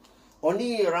 Yeah?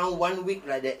 Only around 1 week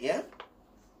like that, yeah?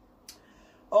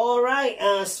 Alright,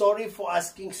 sorry for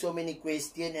asking so many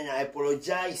questions, and I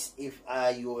apologize if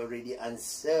you already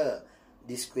answer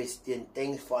this question.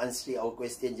 Thanks for answering our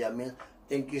question, Jamil.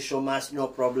 Thank you so much. No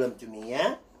problem to me,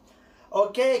 yeah?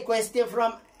 Okay, question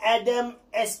from Adam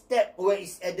Estep. Where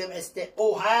is Adam Estep?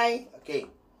 Oh, hi. Okay.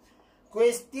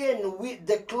 Question, with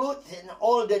the clothes and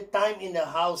all the time in the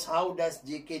house, how does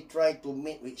JK try to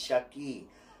meet with Shaki?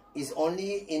 Is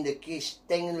only in the cage.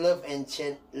 Thank, love, and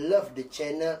love the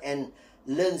channel and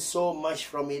learn so much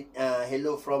from it.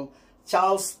 Hello from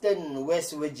Charleston,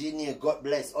 West Virginia. God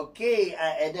bless. Okay,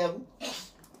 Adam.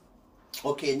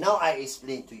 Okay, now I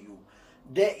explain to you.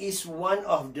 There is one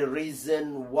of the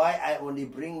reason why I only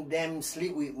bring them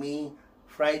sleep with me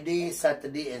Friday,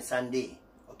 Saturday, and Sunday.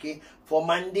 Okay, for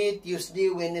Monday, Tuesday,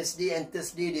 Wednesday, and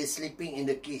Thursday, they're sleeping in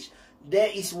the cage.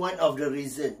 That is one of the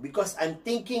reason, because I'm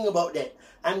thinking about that.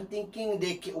 I'm thinking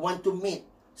they want to meet.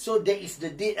 So that is the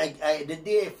date. The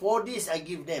day 4 days I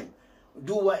give them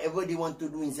do whatever they want to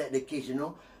do inside the cage. You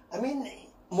know, I mean,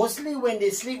 mostly when they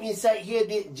sleep inside here,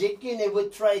 JK never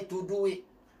try to do it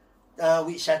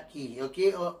with Shaki.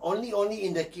 Okay, only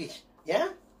in the cage. Yeah.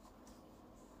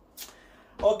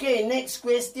 Okay, next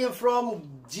question from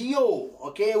Gio.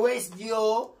 Okay, where is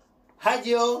Gio? Hi,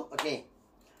 Gio. Okay.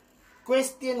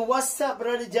 Question, what's up,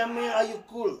 brother Jamil? Are you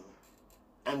cool?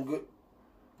 I'm good.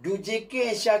 Do JK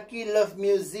and Shaki love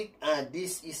music?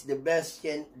 This is the best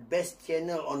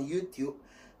channel on YouTube.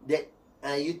 That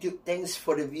YouTube, thanks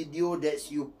for the video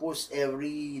that you post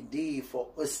every day for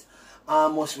us.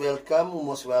 Most welcome,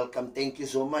 most welcome. Thank you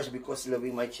so much because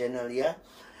loving my channel, yeah.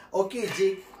 Okay,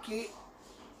 JK.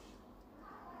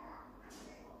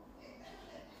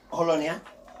 Hold on, yeah.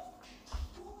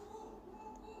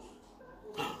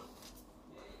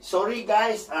 Sorry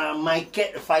guys, my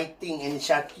cat fighting and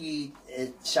Shafi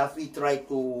try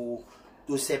to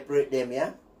separate them,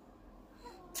 yeah.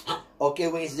 Okay,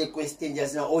 where is the question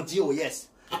just now? Oh, Gio, yes.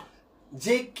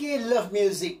 JK love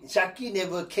music. Shaki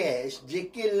never cares.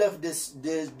 JK love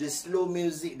the slow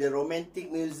music, the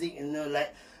romantic music, you know,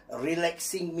 like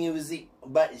relaxing music.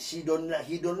 But he don't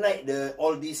like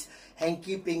all this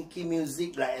hanky panky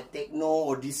music like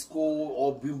techno or disco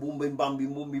or bim boom bim bam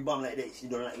like that. He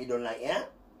don't like, yeah.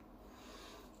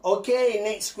 Okay,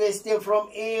 next question from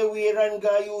A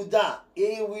Wirangayuda.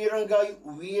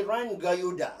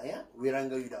 Wirangayuda, yeah?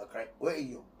 Wirangayuda, correct. Where are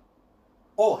you?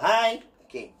 Oh, hi.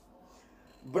 Okay.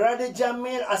 Brother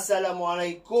Jamil,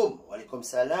 Assalamualaikum.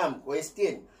 Waalaikumsalam.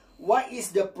 Question. What is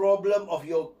the problem of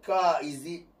your car?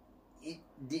 It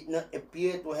did not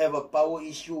appear to have a power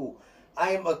issue.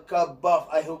 I am a car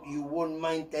buff. I hope you won't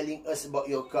mind telling us about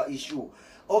your car issue.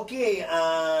 Okay,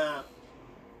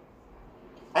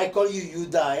 I call you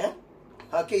Yuda, yeah?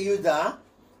 Okay, Yuda.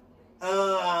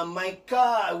 My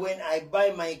car, when I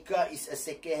buy my car, is a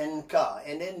second-hand car.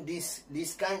 And then this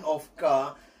kind of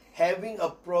car having a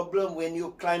problem when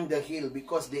you climb the hill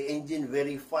because the engine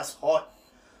very fast, hot.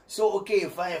 So, okay,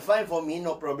 fine for me,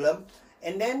 no problem.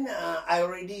 And then I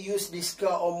already used this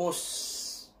car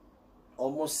almost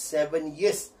 7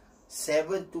 years.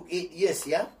 7 to 8 years,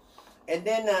 yeah? And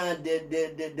then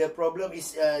the problem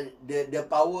is the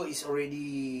power is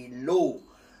already low.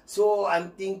 So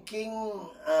I'm thinking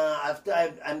after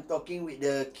I'm talking with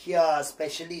the Kia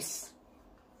specialist,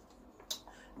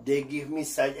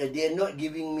 they're not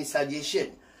giving me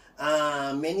suggestion.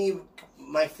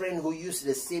 My friend who use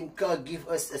the same car give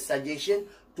us a suggestion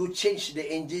to change the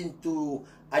engine to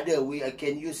other. I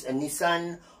can use a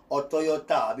Nissan or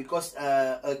Toyota because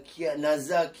a Kia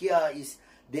is.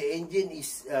 The engine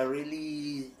is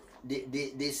really,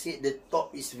 they say the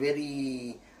top is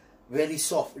very, very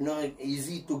soft, you know,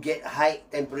 easy to get high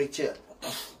temperature.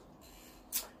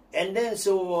 And then,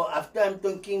 so after I'm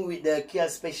talking with the Kia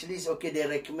specialist, okay, they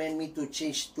recommend me to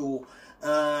change to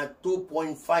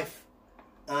 2.5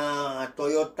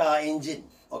 Toyota engine,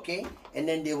 okay, and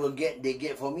then they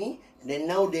get for me. And then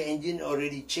now the engine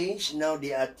already changed. Now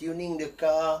they are tuning the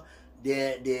car.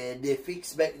 They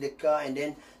fix back the car, and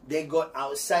then they got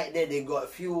outside there. They got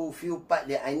few part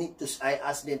that I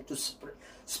asked them to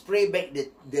spray back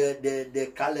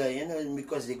the color, you know,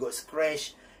 because they got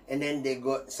scratch, and then they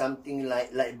got something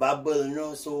like bubble, you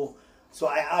know. So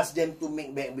I asked them to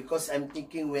make back, because I'm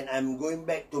thinking when I'm going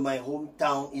back to my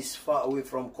hometown, is far away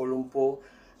from Kuala Lumpur.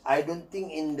 I don't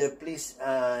think in the place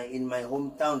in my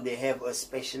hometown they have a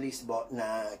specialist about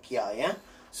Kia, yeah.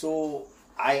 So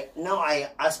I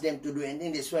asked them to do, and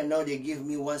then that's why now they give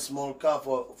me one small car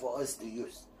for us to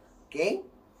use. Okay.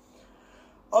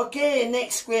 Okay,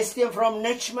 next question from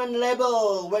Nachman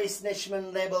Label. Where is Nachman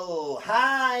Label?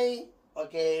 Hi.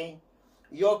 Okay.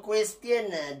 Your question,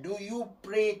 do you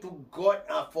pray to God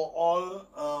for all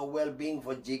well-being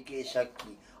for JK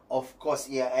Shaki? Of course,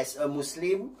 yeah. As a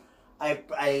Muslim, I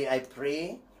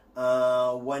pray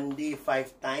 1 day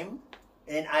 5 times.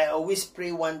 And I always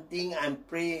pray one thing. I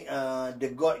pray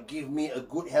the God give me a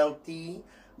good healthy,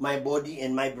 my body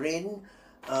and my brain.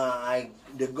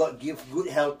 The God give good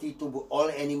healthy to all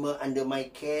animal under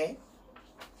my care.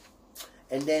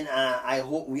 And then I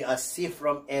hope we are safe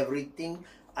from everything.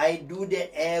 I do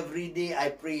that every day. I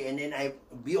pray, and then I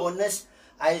be honest.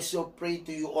 I also pray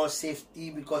to you all safety,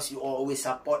 because you always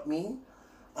support me.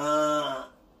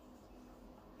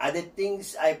 Other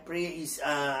things I pray is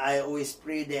I always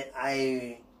pray that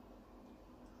I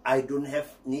don't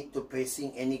need to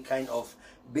facing any kind of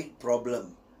big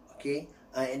problem. Okay,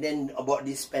 and then about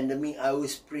this pandemic, I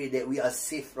always pray that we are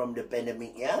safe from the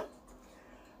pandemic. Yeah.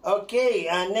 Okay.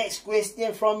 Next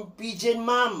question from Pigeon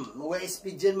Mom. Where is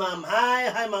Pigeon Mom?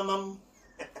 Hi, Mom.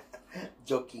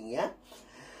 Joking, yeah.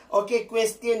 Okay.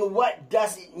 Question: what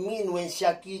does it mean when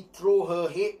Shaki throw her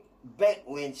head back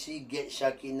when she gets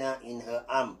Shakina in her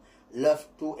arm? Love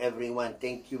to everyone.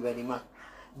 Thank you very much.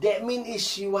 That means is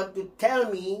she want to tell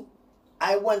me,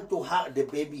 I want to hug the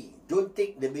baby. Don't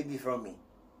take the baby from me.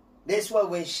 That's why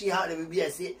when she hug the baby, I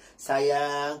said,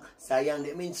 sayang, sayang.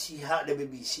 That means she hug the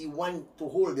baby. She want to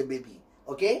hold the baby.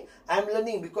 Okay? I'm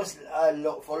learning, because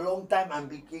for a long time I'm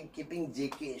keeping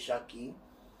JK and Shaki.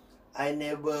 I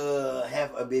never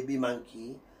have a baby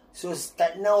monkey. So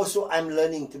start now, so I'm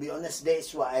learning. To be honest,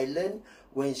 that's what I learned.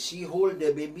 When she hold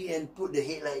the baby and put the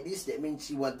head like this, that means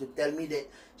she want to tell me that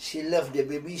she love the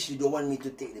baby. She don't want me to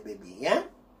take the baby. Yeah?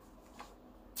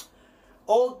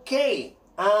 Okay.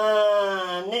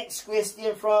 Next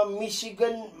question from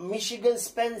Michigan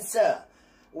Spencer.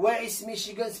 Where is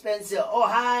Michigan Spencer? Oh,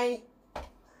 hi.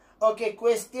 Okay,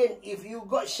 question. If you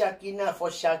got Shakina for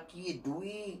Shaki,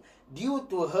 due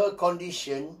to her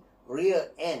condition, rear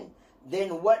end,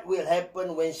 then what will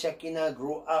happen when Shakina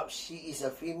grow up? She is a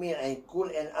female and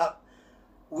could end up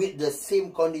with the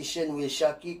same condition. Will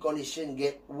Shaki condition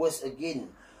get worse again?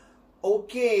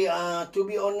 Okay, to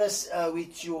be honest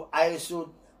with you,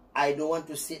 I don't want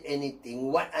to say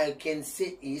anything. What I can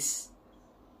say is,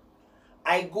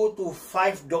 I go to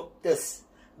 5 doctors.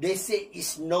 They say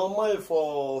it's normal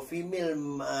for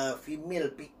female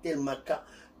pigtail macaque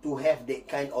to have that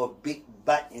kind of big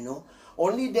butt, you know.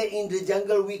 Only that in the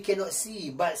jungle we cannot see,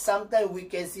 but sometimes we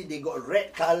can see they got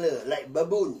red color like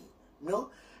baboon, you know.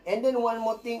 And then one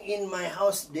more thing, in my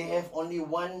house they have only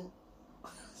one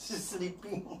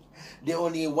sleeping. They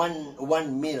only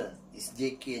one male is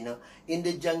JK, you know. In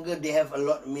the jungle they have a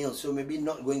lot of males, so maybe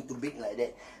not going to big like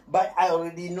that. But I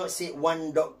already not said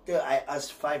one doctor. I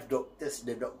asked 5 doctors.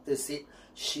 The doctor said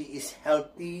she is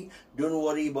healthy. Don't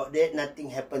worry about that. Nothing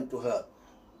happened to her.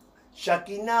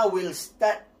 Shakina will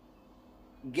start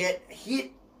get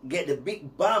the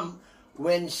big bump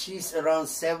when she's around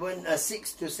 6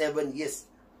 to 7 years.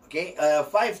 Okay,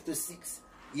 5 to 6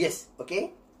 years.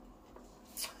 Okay.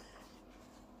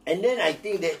 And then I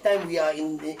think that time we are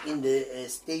in the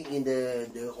staying in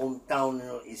the hometown, you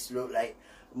know, it's look like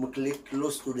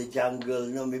close to the jungle,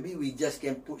 you know. Maybe we just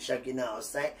can put Shakina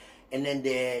outside, and then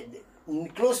they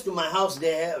close to my house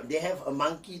they have a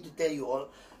monkey, to tell you all.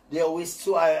 They always,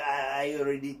 so I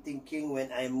already thinking when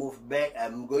I move back,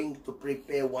 I'm going to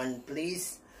prepare one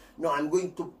place. No, I'm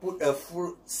going to put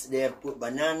fruits. They put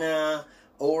banana,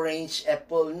 orange,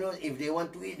 apple. No, if they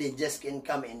want to eat, they just can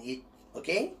come and eat.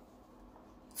 Okay.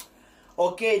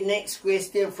 Okay, next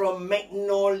question from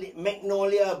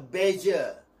Magnolia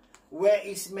Badger. Where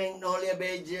is Magnolia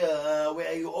Badger? Where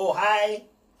are you? Oh, hi.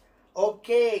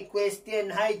 Okay, question.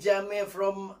 Hi, Jamil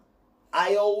from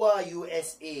Iowa,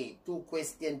 USA. 2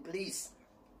 questions, please.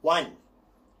 1.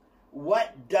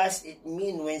 What does it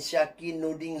mean when Shaki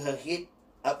nodding her head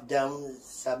up, down,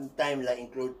 sometime like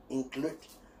include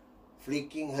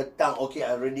flicking her tongue. Okay,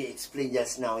 I already explained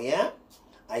just now, yeah?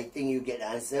 I think you get the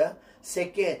answer.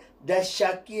 Second, does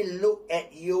Shaki look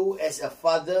at you as a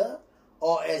father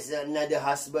or as another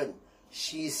husband?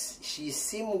 She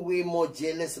seems way more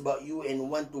jealous about you and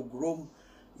want to groom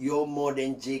you more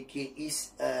than JK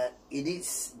is. It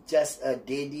is just a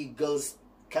daddy girls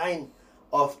kind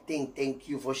of thing. Thank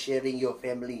you for sharing your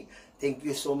family. Thank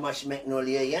you so much,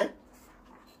 Magnolia, yeah?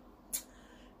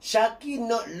 Shaki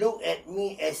not look at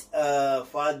me as a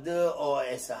father or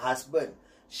as a husband.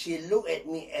 She look at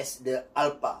me as the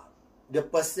alpha, the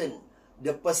person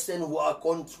who are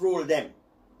control them.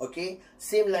 Okay,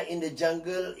 same like in the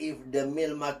jungle. If the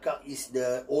male macaque is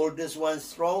the oldest one,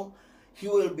 strong, he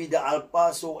will be the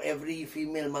alpha. So every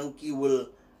female monkey will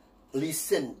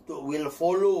listen to, will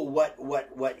follow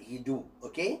what he do.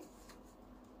 Okay.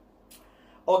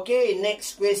 Okay,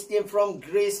 next question from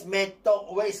Grace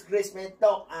Metok. Where is Grace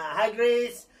Metok? Hi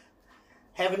Grace.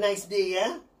 Have a nice day,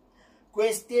 yeah?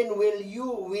 Question, will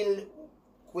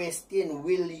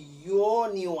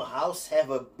your new house have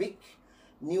a big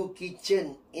new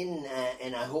kitchen in,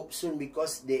 and I hope soon,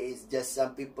 because there is just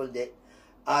some people that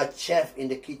are chef in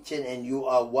the kitchen and you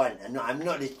are one. No, I'm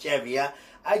not the chef, yeah?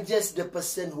 I just the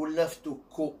person who loves to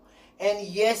cook. And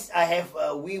yes, I have,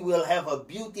 we will have a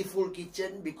beautiful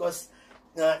kitchen, because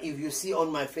if you see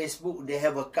on my Facebook, they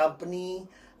have a company,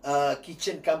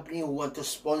 kitchen company who want to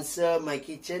sponsor my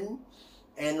kitchen.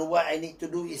 And what I need to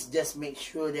do is just make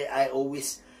sure that I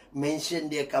always mention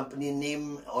their company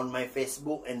name on my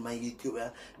Facebook and my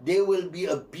YouTube. There will be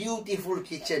a beautiful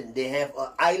kitchen. They have an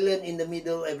island in the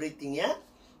middle, everything, yeah?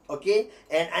 Okay?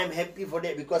 And I'm happy for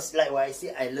that, because like what I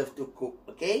say, I love to cook,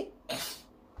 okay?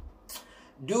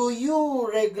 Do you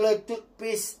regular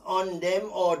toothpaste on them,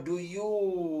 or do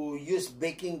you use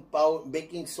baking powder,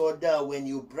 baking soda when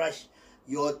you brush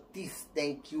your teeth?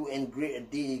 Thank you, and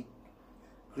great day,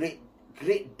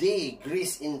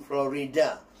 Grace in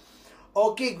Florida.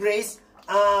 Okay, Grace.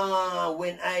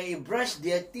 When I brush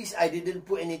their teeth, I didn't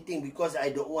put anything, because I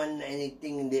don't want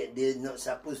anything that they're not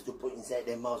supposed to put inside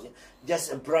their mouth.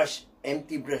 Just a brush,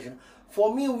 empty brush.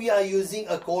 For me, we are using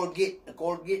a Colgate. A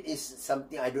Colgate is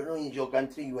something, I don't know in your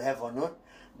country you have or not.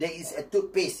 There is a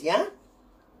toothpaste, yeah?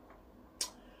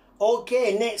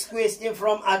 Okay, next question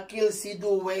from Akil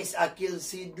Sidhu. Where is Akil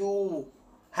Sidhu?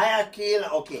 Hi, Akil.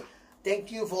 Okay.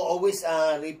 Thank you for always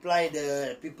reply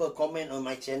the people comment on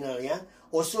my channel, yeah?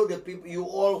 Also, the people, you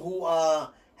all who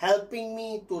are helping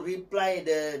me to reply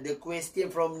the question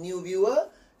from new viewer,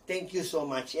 thank you so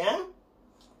much, yeah?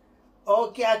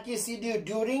 Okay, Akisidu,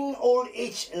 during old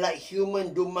age, like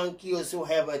human, do monkey also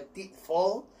have a teeth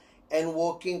fall and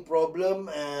walking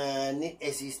problem, need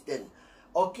assistance?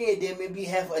 Okay, they maybe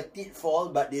have a teeth fall,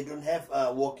 but they don't have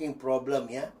a walking problem,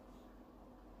 yeah?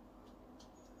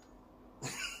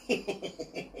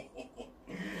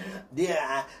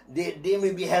 they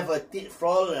maybe have a teeth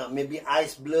fall, maybe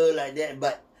eyes blur like that,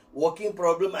 but walking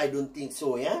problem, I don't think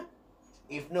so, yeah?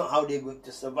 If not, how they going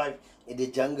to survive in the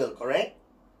jungle, correct?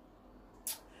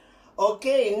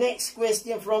 Okay, next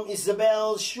question from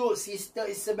Isabel Shu. Sister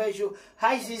Isabel Shu.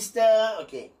 Hi, sister.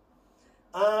 Okay.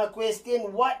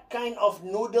 Question, what kind of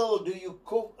noodle do you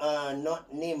cook?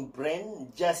 Not name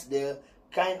brand, just the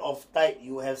kind of type.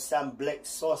 You have some black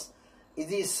sauce. It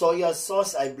is soya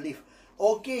sauce, I believe.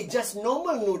 Okay, just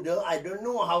normal noodle. I don't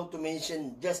know how to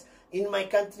mention. Just in my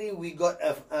country, we got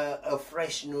a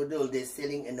fresh noodle they're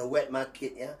selling in the wet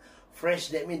market. Yeah, fresh.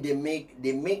 That means they make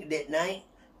that night,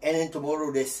 and then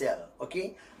tomorrow they sell.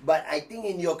 Okay, but I think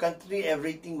in your country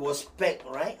everything was packed,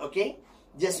 right? Okay,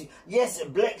 just yes,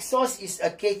 black sauce is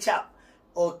a ketchup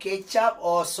or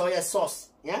soya sauce.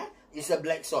 Yeah, it's a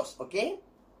black sauce. Okay.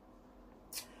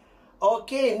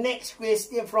 Okay, next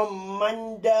question from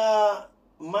Manda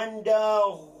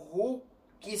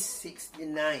Hookis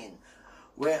 69.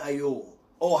 Where are you?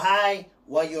 Oh, hi.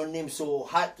 Why your name so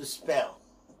hard to spell?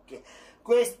 Okay.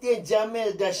 Question,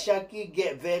 Jamil, does Shaki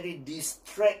get very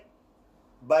distracted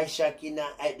by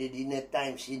Shakina at the dinner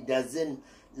time? She doesn't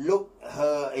look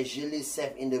her actually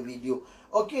safe in the video.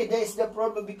 Okay, that is the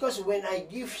problem, because when I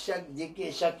give JK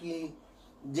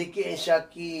and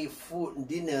Shaki food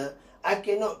dinner, I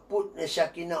cannot put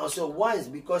Shakina also once,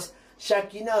 because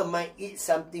Shakina might eat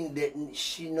something that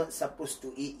she not supposed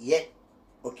to eat yet.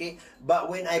 Okay, but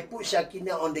when I put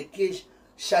Shakina on the cage,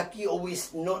 Shaki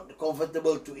always not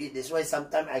comfortable to eat. That's why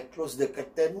sometimes I close the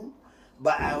curtain,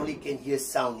 but I only can hear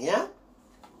sound, yeah?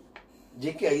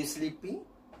 JK, are you sleeping?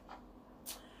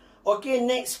 Okay,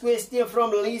 next question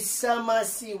from Lisa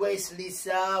Masi. Where is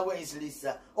Lisa? Where is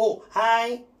Lisa? Oh,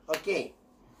 hi. Okay.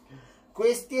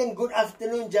 Question, good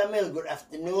afternoon, Jamil. Good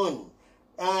afternoon.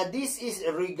 This is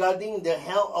regarding the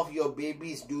health of your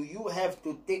babies. Do you have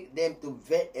to take them to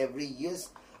vet every year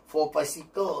for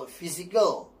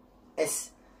physical?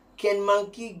 As can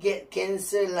monkey get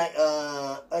cancer like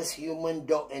us human,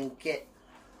 dog and cat?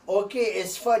 Okay,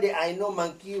 as far as I know,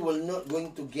 monkey will not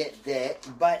going to get that.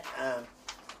 But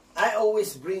I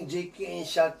always bring JK and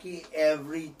Shaki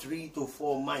every 3 to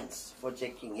 4 months for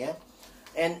checking, yeah.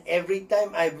 And every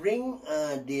time I bring,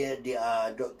 they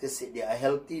are, doctor said they are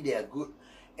healthy, they are good.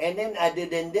 And then other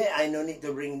than that, I no need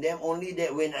to bring them. Only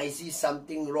that when I see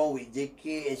something wrong with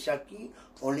JK and Shaki,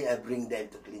 only I bring them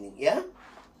to clinic, yeah?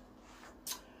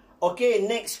 Okay,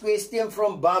 next question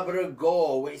from Barbara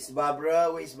Gore. Where is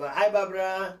Barbara? Hi,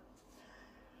 Barbara.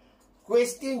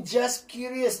 Question, just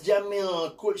curious,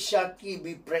 Jamil. Could Shaki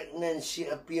be pregnant? She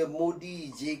appear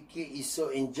moody. JK is so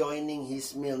enjoying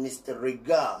his meal. Mr.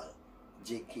 Regal.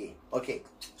 JK. Okay.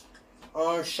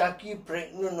 Shaki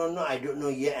pregnant or no, I don't know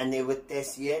yet. I never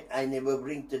test yet. I never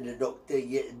bring to the doctor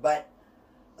yet. But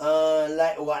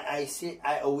like what I said,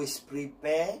 I always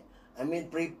prepare. I mean,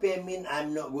 prepare mean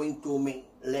I'm not going to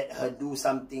let her do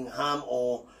something harm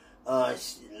or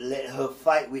let her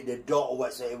fight with the dog or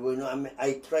whatsoever. You know, I mean,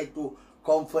 I try to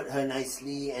comfort her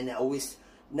nicely, and I always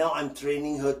now I'm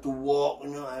training her to walk. You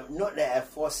know, not that I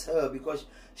force her because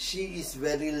she is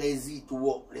very lazy to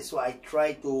walk. That's why I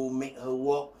try to make her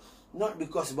walk. Not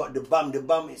because about the bum. The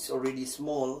bum is already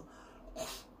small.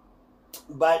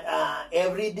 But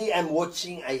every day I'm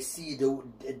watching, I see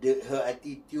her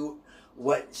attitude,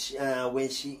 when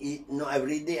she eat. No,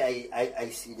 every day I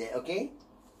see that. Okay,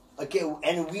 okay,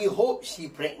 and we hope she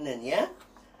pregnant. Yeah.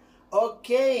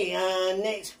 Okay.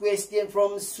 Next question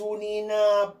from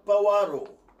Sunina Pawaro.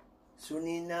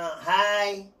 Sunina,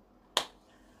 hi.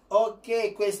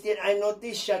 Okay, question. I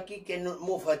noticed Shaki cannot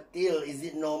move her tail. Is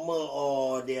it normal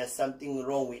or there's something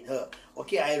wrong with her?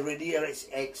 Okay, I already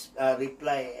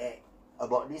reply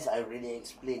about this. I already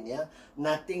explained, yeah.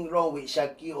 Nothing wrong with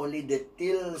Shaki, only the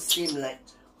tail seem like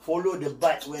follow the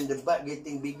butt. When the butt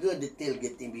getting bigger, the tail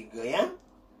getting bigger, yeah.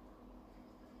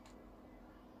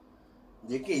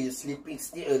 JK, you sleeping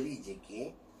still early,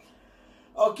 JK.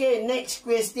 Okay, next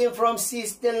question from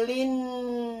Sister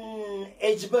Lynn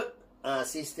Edgeberg.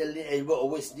 Sister Lynn Edgeberg,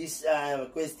 always this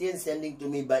question sending to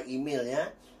me by email, yeah.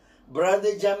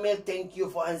 Brother Jamil, thank you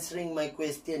for answering my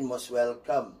question. Most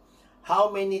welcome.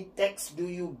 How many texts do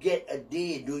you get a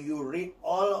day? Do you read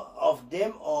all of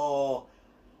them or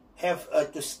have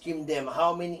to skim them?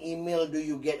 How many email do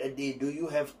you get a day? Do you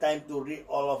have time to read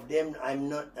all of them? I'm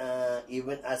not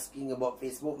even asking about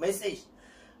Facebook message.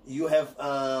 You have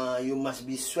you must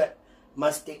be sweat.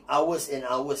 Must take hours and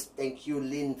hours. Thank you,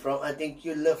 Lynn. Thank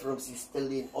you, love from Sister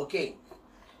Lynn. Okay.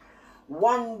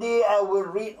 One day I will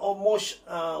read almost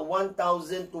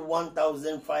 1,000 to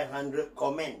 1,500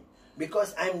 comment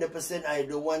because I'm the person I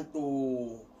don't want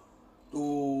to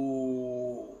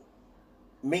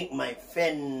make my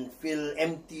fan feel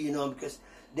empty, you know, because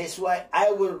that's why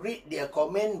I will read their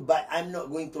comment, but I'm not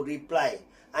going to reply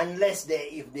unless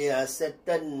if there are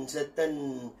certain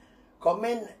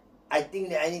comment. I think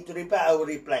that I need to reply, I will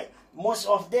reply. Most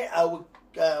of that, I will,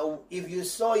 if you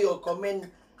saw your comment,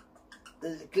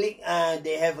 click,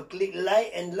 they have a click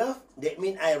like and love, that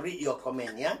means I read your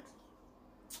comment, yeah?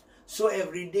 So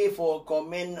every day for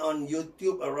comment on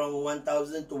YouTube, around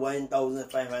 1,000 to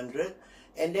 1,500.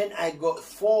 And then I got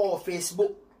 4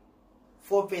 Facebook.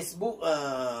 4 Facebook,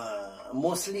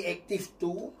 mostly active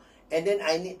too. And then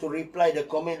I need to reply the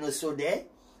comment also there.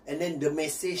 And then the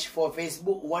message for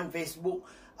Facebook, one Facebook,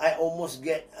 I almost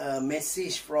get a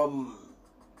message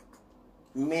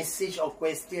or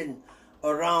question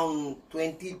around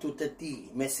 20 to 30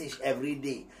 message every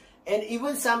day. And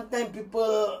even sometimes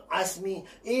people ask me,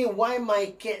 hey, why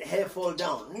my cat hair fall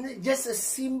down? Just a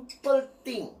simple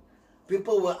thing.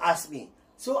 People will ask me.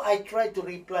 So I try to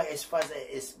reply as fast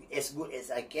as good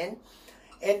as I can.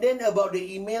 And then about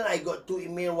the email, I got 2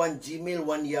 email, 1 Gmail,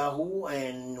 1 Yahoo,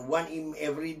 and 1 email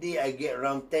every day. I get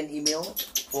around 10 email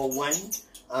for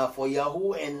for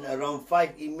Yahoo, and around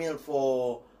 5 email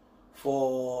for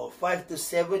 5 to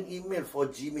 7 email for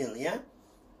Gmail, yeah.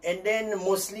 And then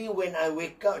mostly when I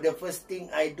wake up, the first thing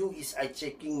I do is I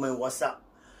checking my WhatsApp.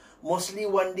 Mostly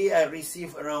one day I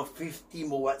receive around 50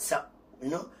 more WhatsApp, you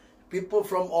know. People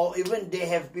from all, even they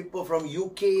have people from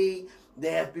UK,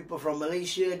 they have people from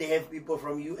Malaysia, they have people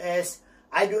from US.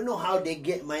 I don't know how they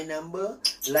get my number.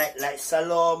 Like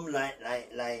Salom, like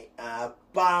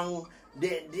Pang.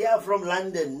 They are from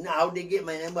London. How they get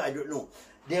my number, I don't know.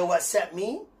 They WhatsApp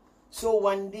me. So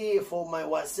one day for my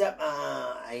WhatsApp,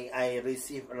 I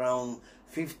receive around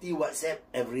 50 WhatsApp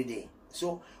every day.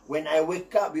 So when I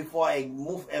wake up, before I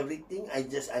move everything,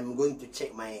 I'm going to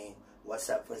check my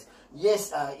WhatsApp first.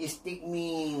 Yes, it take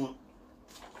me,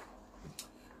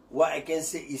 what I can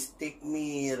say is take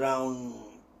me around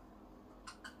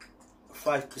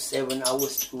 5 to 7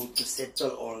 hours to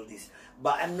settle all this.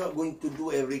 But I'm not going to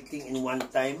do everything in one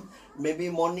time. Maybe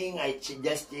morning I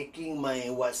just checking my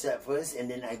WhatsApp first, and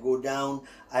then I go down,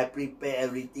 I prepare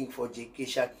everything for JK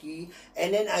Shaki, and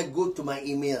then I go to my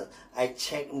email. I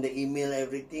check the email,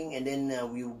 everything, and then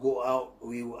we go out.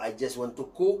 I just want to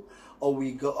cook, or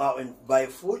we go out and buy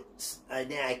food.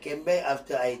 And then I came back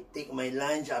after I take my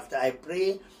lunch, after I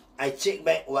pray. I check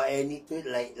back what I need to,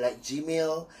 like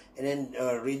Gmail, and then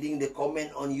reading the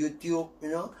comment on YouTube, you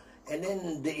know. And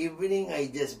then the evening, I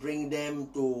just bring them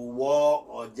to walk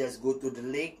or just go to the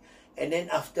lake. And then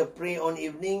after pray on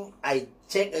evening, I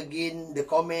check again the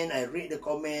comment. I read the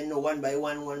comment one by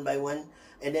one.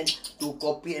 And then to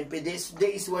copy and paste.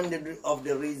 That is one of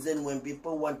the reason when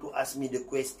people want to ask me the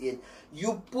question.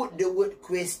 You put the word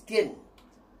question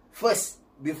first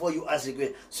before you ask the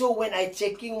question. So when I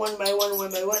checking one by one,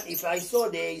 if I saw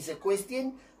there is a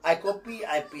question, I copy,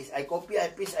 I paste. I copy, I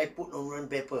paste, I put on one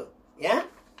paper. Yeah?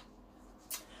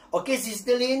 Okay,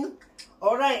 Sister Lynn.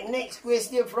 Alright, next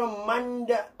question from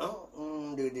Manda.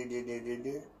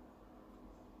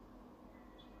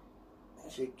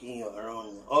 Checking you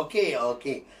around.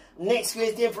 Okay. Next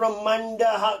question from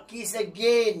Manda Hakis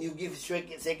again. You give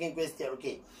second question.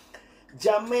 Okay.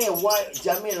 Jamil, what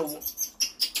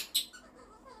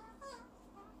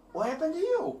happened to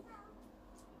you?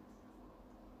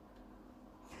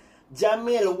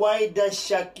 Jamil, why does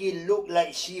Shaki look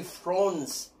like she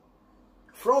frowns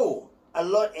a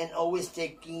lot and always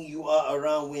checking you are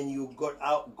around when you go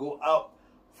out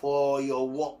for your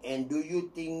walk? And do you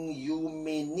think you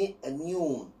may need a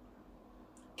new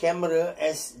camera,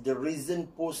 as the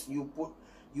recent post you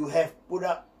have put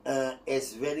up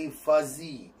is very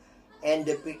fuzzy and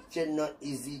the picture not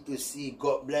easy to see?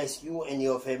 God bless you and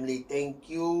your family. Thank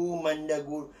you,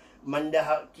 Manda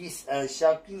Hakis.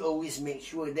 Shaki always make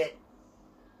sure that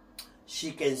she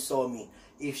can saw me.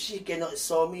 If she cannot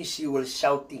saw me, she will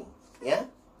shouting. Yeah?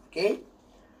 Okay?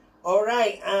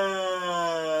 Alright.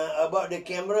 About the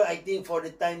camera, I think for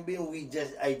the time being,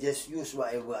 I just use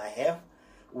whatever I have.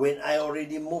 When I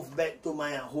already moved back to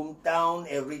my hometown,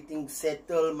 everything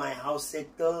settled, my house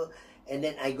settled, and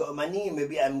then I got money,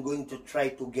 maybe I'm going to try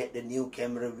to get the new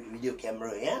camera, video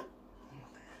camera, yeah?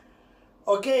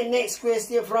 Okay, next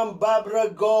question from Barbara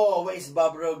Gore. Where is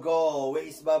Barbara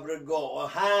Gore? Oh,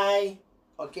 hi.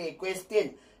 Okay,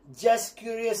 question. Just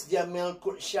curious, Jamil,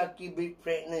 could Shaki be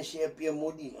pregnant? She appear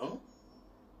moody. Huh?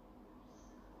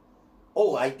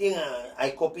 Oh, I think I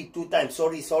copied 2 times.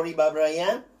 Sorry, Barbara,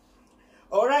 yeah?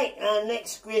 Alright,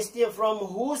 next question from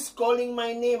who's calling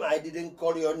my name? I didn't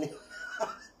call your name.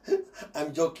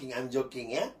 I'm joking,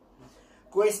 yeah?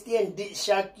 Question, did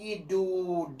Shaki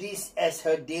do this as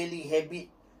her daily habit?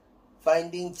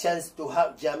 Finding chance to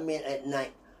hug Jamil at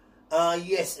night?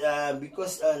 Yes,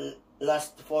 because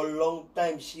for a long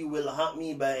time, she will hug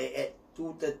me at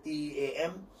 2:30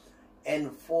 a.m. and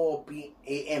 4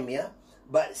 p.m. yeah.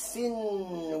 But since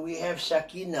we have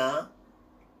Shakina,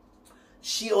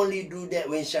 she only do that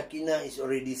when Shakina is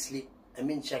already asleep. I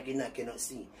mean, Shakina cannot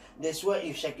see. That's why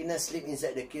if Shakina sleep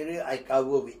inside the carrier, I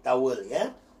cover with towel, yeah.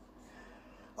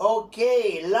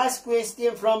 Okay, last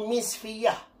question from Miss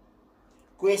Fia.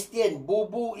 Question,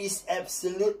 Bubu is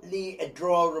absolutely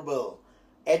adorable.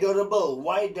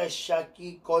 Why does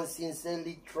Shaki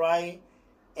consistently try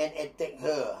and attack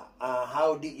her?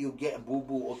 How did you get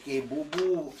Bubu? Okay,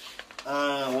 Bubu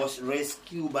was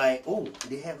rescued by... Oh,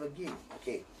 they have a game.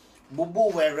 Okay.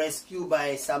 Bubu were rescued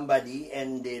by somebody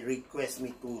and they request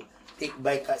me to take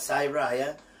by Kak Saira,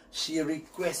 yeah. She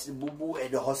requests Bubu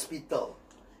at the hospital.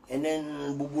 And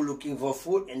then Bubu looking for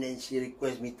food and then she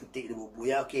requests me to take the Bubu.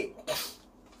 Yeah, okay.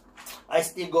 I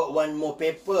still got one more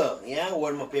paper. Yeah.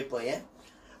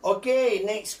 Okay,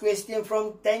 next question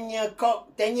from Tanya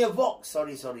Vok.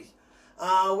 Sorry.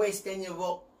 Where's Tanya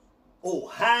Vok? Oh,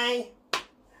 hi.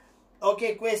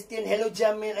 Okay, question. Hello,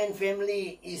 Jamil and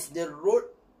family. Is the road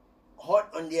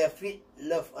hot on their feet?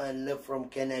 Love from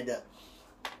Canada.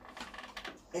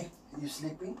 Hey, you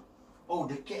sleeping? Oh,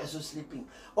 the cat also sleeping.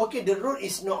 Okay, the road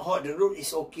is not hot. The road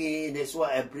is okay. That's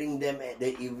why I bring them at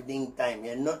the evening time.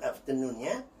 Yeah, not afternoon.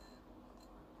 Yeah.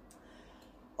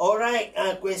 Alright,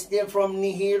 question from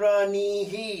Nihira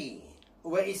Nihi.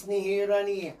 Where is Nihira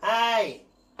Nihi? Hi.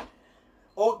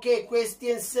 Okay,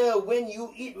 question, sir. When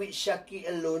you eat with Shaki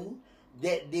alone,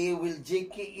 that day will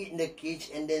JK eat in the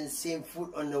cage and then same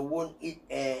food on the won't eat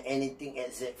anything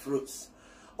except fruits.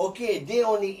 Okay, they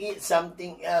only eat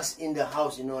something else in the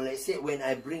house, you know. Let's say when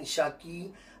I bring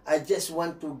Shaki, I just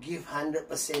want to give 100%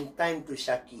 time to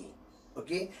Shaki.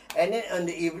 Okay, and then on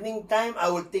the evening time, I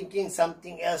was thinking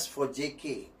something else for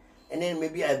JK. And then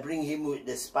maybe I bring him with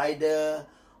the spider,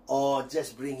 or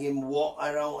just bring him walk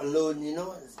around alone, you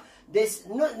know. There's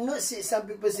not say, some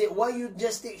people say, why you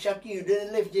just take Shaki, you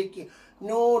didn't leave JK.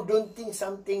 No, don't think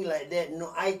something like that.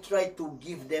 No, I try to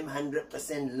give them 100%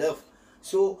 love.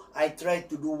 So I try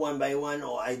to do one by one,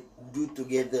 or I do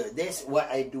together. That's what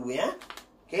I do, yeah?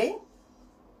 Okay?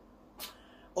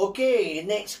 Okay,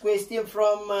 next question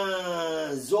from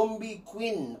Zombie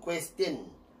Queen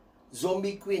question.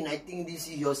 Zombie Queen, I think this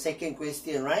is your second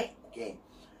question, right? Okay.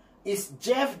 Is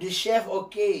Jeff the chef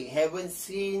okay? Haven't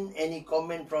seen any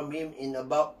comment from him in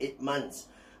about 8 months.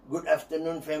 Good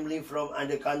afternoon, family from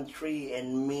other country,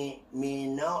 and me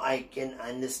now I can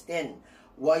understand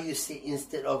why you say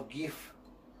instead of give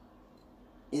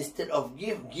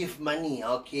money.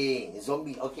 Okay,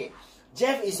 Zombie. Okay,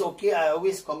 Jeff is okay. I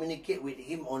always communicate with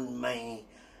him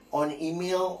on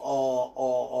email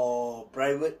or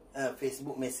private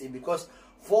Facebook message, because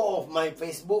 4 of my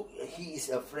Facebook, he is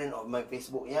a friend of my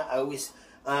Facebook. Yeah, I always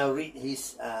read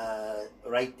his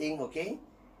writing. Okay.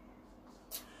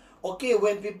 Okay,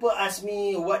 when people ask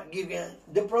me what give,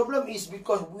 the problem is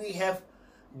because we have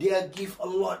their gift a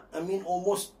lot. I mean,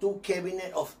 almost 2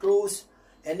 cabinet of clothes,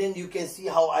 and then you can see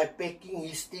how I packing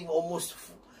his thing, almost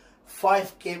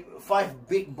 5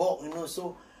 big box, you know.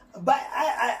 So, but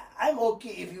I'm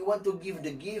okay. If you want to give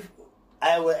the gift,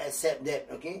 I will accept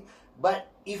that, okay?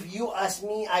 But if you ask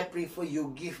me, I prefer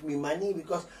you give me money,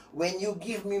 because when you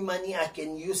give me money, I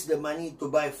can use the money to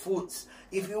buy foods.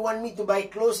 If you want me to buy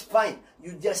clothes, fine.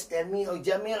 You just tell me, oh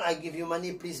Jamil, I give you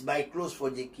money, please buy clothes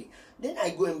for JK. Then I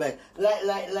go and buy.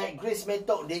 Like Grace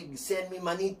Metok, they send me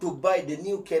money to buy the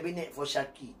new cabinet for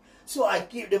Shaki. So I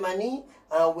keep the money.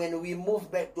 When we move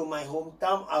back to my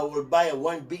hometown, I will buy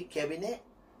one big cabinet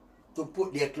to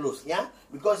put their clothes, yeah?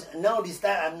 Because now this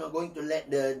time, I'm not going to let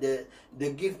the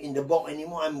gift in the box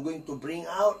anymore. I'm going to bring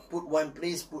out, put one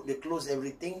place, put the clothes,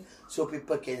 everything, so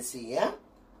people can see, yeah?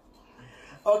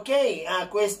 Okay,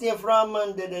 question from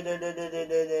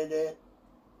the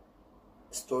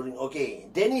storing. Okay,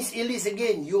 Dennis Ellis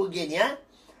again, you again, yeah?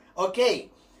 Okay,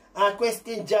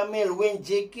 question Jamil, when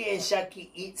JK and Shaki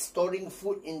eat storing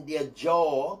food in their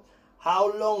jaw,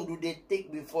 how long do they take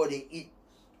before they eat?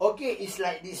 Okay, it's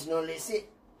like this, no? Let's say,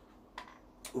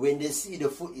 when they see the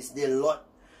food is there a lot,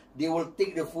 they will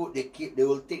take the food, they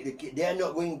will take the kid. They are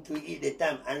not going to eat the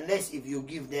time, unless if you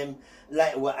give them,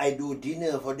 like what I do,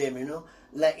 dinner for them, you know.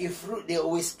 Like if fruit, they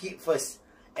always keep first.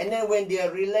 And then when they are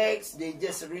relaxed, they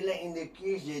just relax in the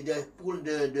cage, they just pull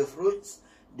the fruits,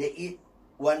 they eat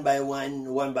one by one,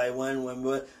 while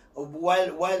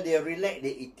they are relaxed,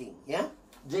 they eating, yeah?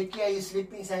 JK, are you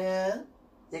sleeping, sayang?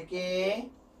 JK?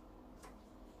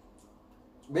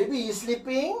 Baby, you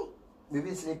sleeping?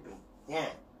 Baby sleeping. Yeah.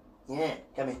 Yeah.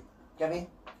 Come here. Come here.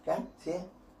 Come. See here.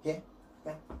 Here.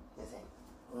 Come. Yes,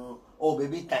 oh,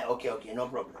 baby tight. Okay. No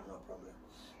problem.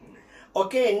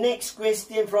 Okay, next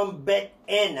question from Bet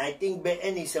N. I think Bet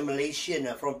N is a Malaysian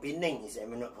from Penang. I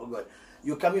may not forgot.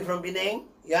 You coming from Penang?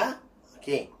 Yeah?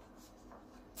 Okay.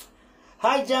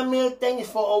 Hi, Jamil. Thanks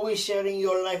for always sharing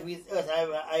your life with us.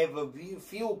 I have a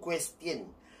few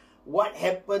questions. What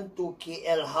happened to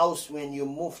KL house when you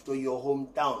moved to your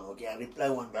hometown? Okay, I reply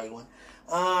one by one.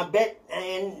 Bet,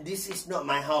 and this is not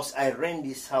my house. I rent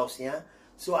this house, yeah?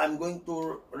 So I'm going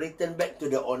to return back to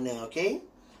the owner, okay?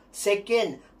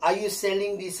 Second, are you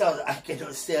selling this house? I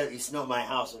cannot sell. It's not my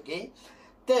house, okay?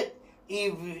 Third,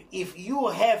 if you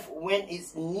have, when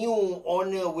it's new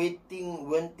owner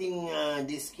wanting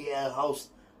this KL house,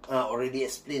 already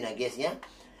explained, I guess, yeah?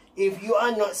 If you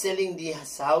are not selling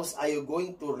this house, are you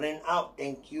going to rent out?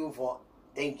 Thank you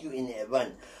in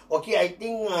advance. Okay, I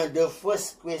think the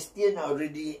first question I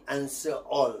already answered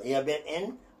all. Yeah, Bet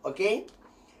N. Okay.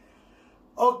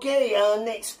 Okay,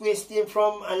 next question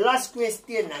from last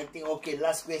question. I think okay,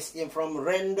 last question from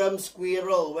Random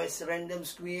Squirrel. Where's Random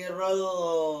Squirrel?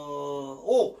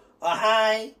 Oh,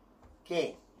 hi.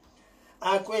 Okay.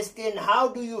 Question, how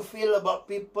do you feel about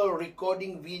people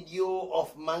recording video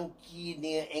of monkey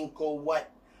near Angkor Wat,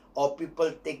 or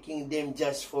people taking them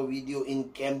just for video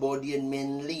in Cambodia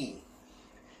mainly?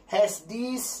 Has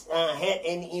this had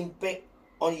any impact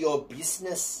on your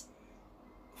business?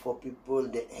 For people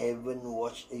that haven't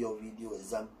watched your video,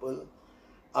 example,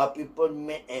 are people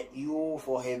mad at you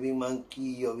for having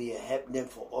monkey? You will help them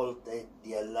for all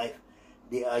their life.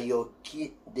 They are your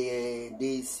kid.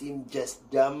 They seem just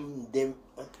dump them.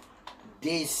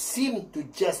 They seem to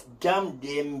just dump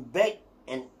them back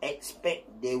and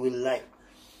expect they will live.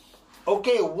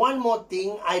 Okay, one more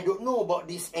thing. I don't know about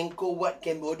this Angkor Wat,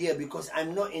 Cambodia, because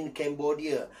I'm not in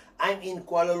Cambodia. I'm in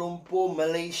Kuala Lumpur,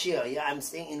 Malaysia. Yeah, I'm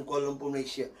staying in Kuala Lumpur,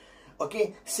 Malaysia.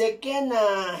 Okay, second,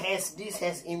 has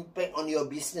impact on your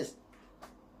business.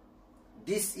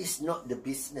 This is not the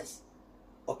business.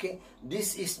 Okay,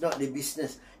 this is not the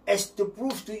business. As to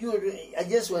prove to you,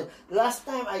 last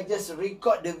time I just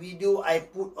record the video I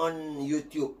put on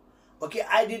YouTube. Okay,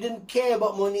 I didn't care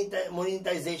about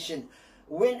monetization.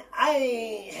 When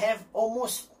I have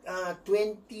almost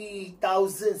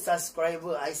 20,000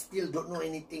 subscribers, I still don't know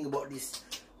anything about this.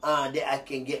 That I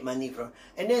can get money from.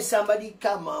 And then somebody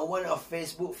come, one of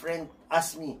Facebook friend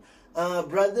asked me,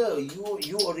 brother,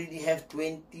 you already have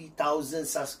 20,000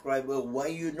 subscribers. Why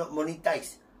you not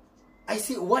monetize? I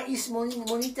said, what is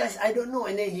monetize? I don't know.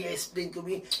 And then he explained to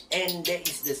me, and that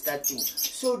is the starting.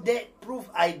 So that proof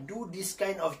I do this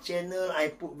kind of channel, I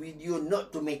put video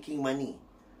not to making money.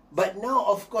 But now,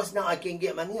 of course, now I can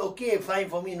get money. Okay, fine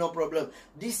for me, no problem.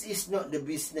 This is not the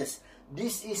business.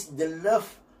 This is the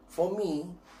love for me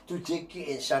to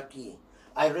JK and Shaki.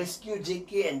 I rescue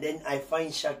JK and then I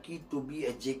find Shaki to be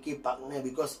a JK partner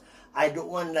because I don't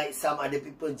want like some other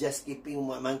people just keeping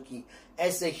one monkey.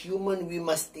 As a human, we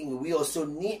must think. We also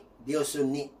need, they also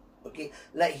need. Okay,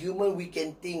 like human, we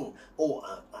can think, oh,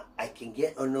 I can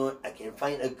get or not, I can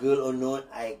find a girl or not,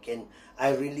 I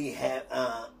really have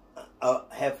a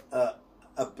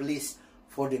place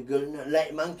for the girl.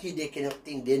 Like monkey, they cannot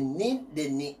think. They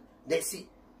need. That's it.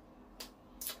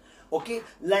 Okay,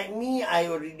 like me, I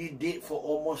already date for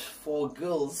almost 4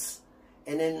 girls,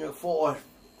 and then four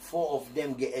of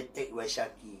them get attacked by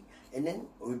Shaki, and then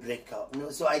we break up. You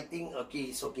know, so I think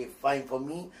okay, it's okay, fine for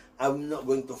me. I'm not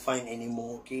going to find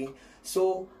anymore. Okay,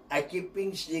 so I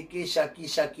keeping JK, Shaki,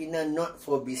 Shakina not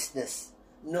for business.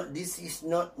 Not, this is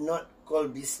not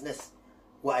called business.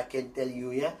 What I can tell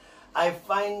you, yeah. I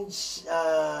find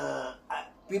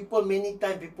people, many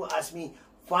times people ask me,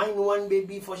 find one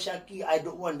baby for Shaki. I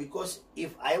don't want, because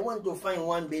if I want to find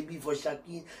one baby for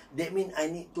Shaki, that means I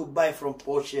need to buy from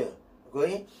Porsche.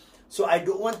 Okay, so I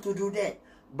don't want to do that.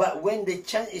 But when the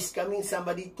chance is coming,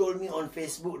 somebody told me on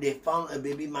Facebook they found a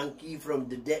baby monkey from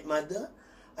the dead mother.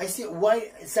 I said,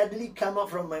 why? Suddenly come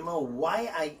out from my mouth.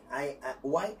 Why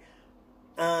why?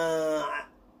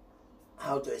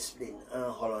 How to explain?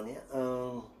 Hold on, yeah.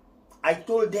 I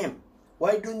told them,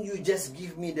 why don't you just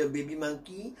give me the baby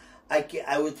monkey?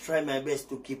 I will try my best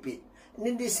to keep it. And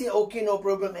then they say, okay, no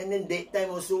problem. And then that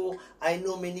time also, I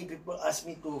know many people ask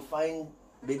me to find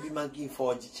baby monkey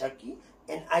for Shaki,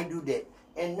 and I do that.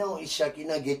 And now is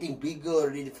Shakina getting bigger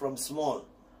already from small.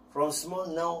 From small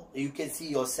now, you can see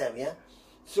yourself, yeah.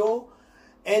 So,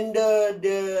 and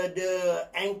the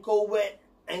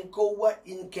Angkor Wat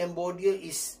in Cambodia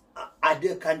is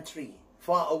other country,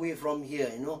 far away from here,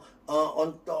 you know,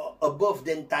 on top, above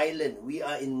than Thailand. We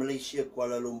are in Malaysia,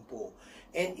 Kuala Lumpur.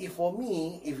 And if for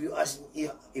me, if you ask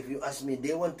me,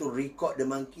 they want to record the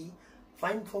monkey,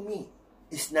 fine for me.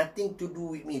 It's nothing to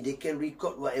do with me. They can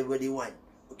record whatever they want.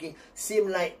 Okay, same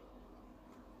like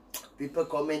people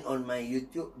comment on my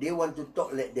YouTube. They want to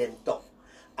talk, let them talk.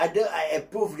 Either I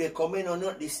approve their comment or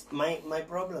not, this my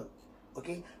problem.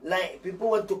 Okay, like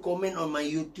people want to comment on my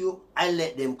YouTube, I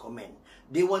let them comment.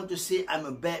 They want to say I'm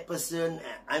a bad person,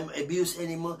 I'm abuse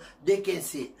animal, they can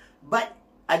say it. But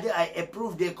either I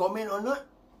approve their comment or not,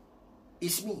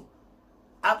 it's me.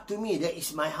 Up to me, that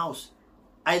is my house.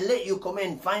 I let you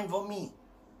comment, fine for me.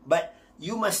 But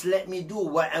you must let me do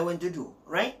what I want to do,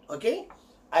 right? Okay?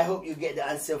 I hope you get the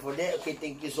answer for that. Okay,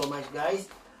 thank you so much, guys.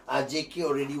 JK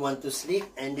already want to sleep,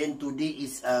 and then today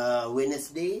is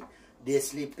Wednesday. They're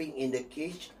sleeping in the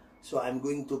cage, so I'm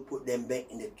going to put them back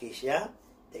in the cage, yeah?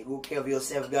 Take good care of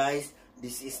yourself, guys.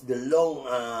 This is the long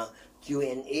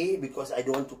Q&A, because I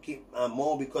don't want to keep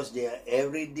more, because they are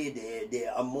every day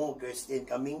there are more questions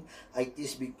coming. I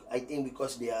think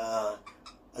because there are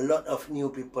a lot of new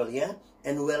people, yeah?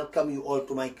 And welcome you all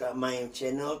to my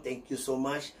channel. Thank you so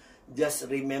much. Just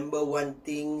remember one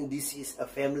thing, this is a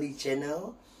family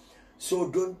channel. So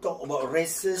don't talk about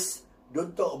races,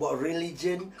 don't talk about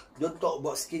religion, don't talk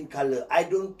about skin color. I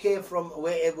don't care from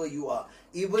wherever you are.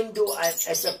 Even though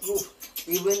as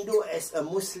a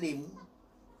Muslim,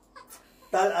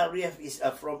 Tal Arif is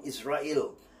from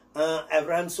Israel.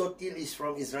 Abraham Sotil is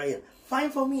from Israel. Fine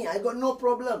for me. I got no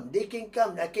problem. They can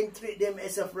come. I can treat them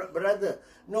as a brother.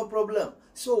 No problem.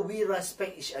 So we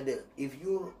respect each other. If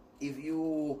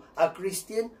you are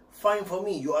Christian, fine for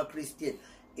me. You are Christian.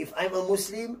 If I'm a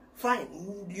Muslim, fine.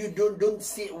 You don't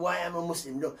say why I'm a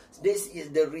Muslim. No. This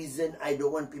is the reason I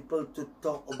don't want people to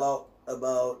talk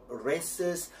about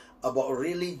races, about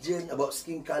religion, about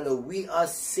skin color. We are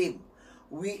same.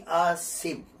 we are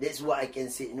same. That's what I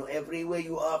can say. You know, everywhere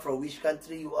you are, from which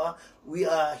country you are, we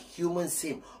are human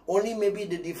same. Only maybe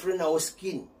the different our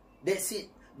skin. That's it.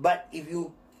 But if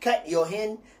you cut your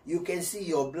hand, you can see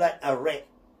your blood are red.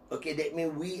 Okay, that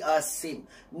means we are same.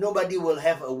 Nobody will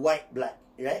have a white blood,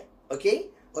 right?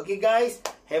 Okay? Okay, guys,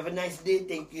 have a nice day.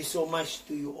 Thank you so much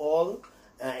to you all.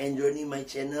 And joining my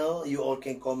channel. You all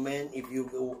can comment if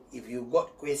you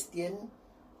got question.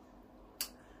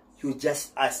 You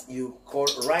just ask. You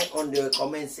write on the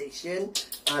comment section,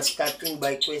 starting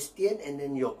by question and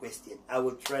then your question. I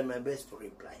will try my best to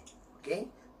reply. Okay?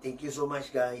 Thank you so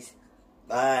much, guys.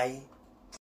 Bye.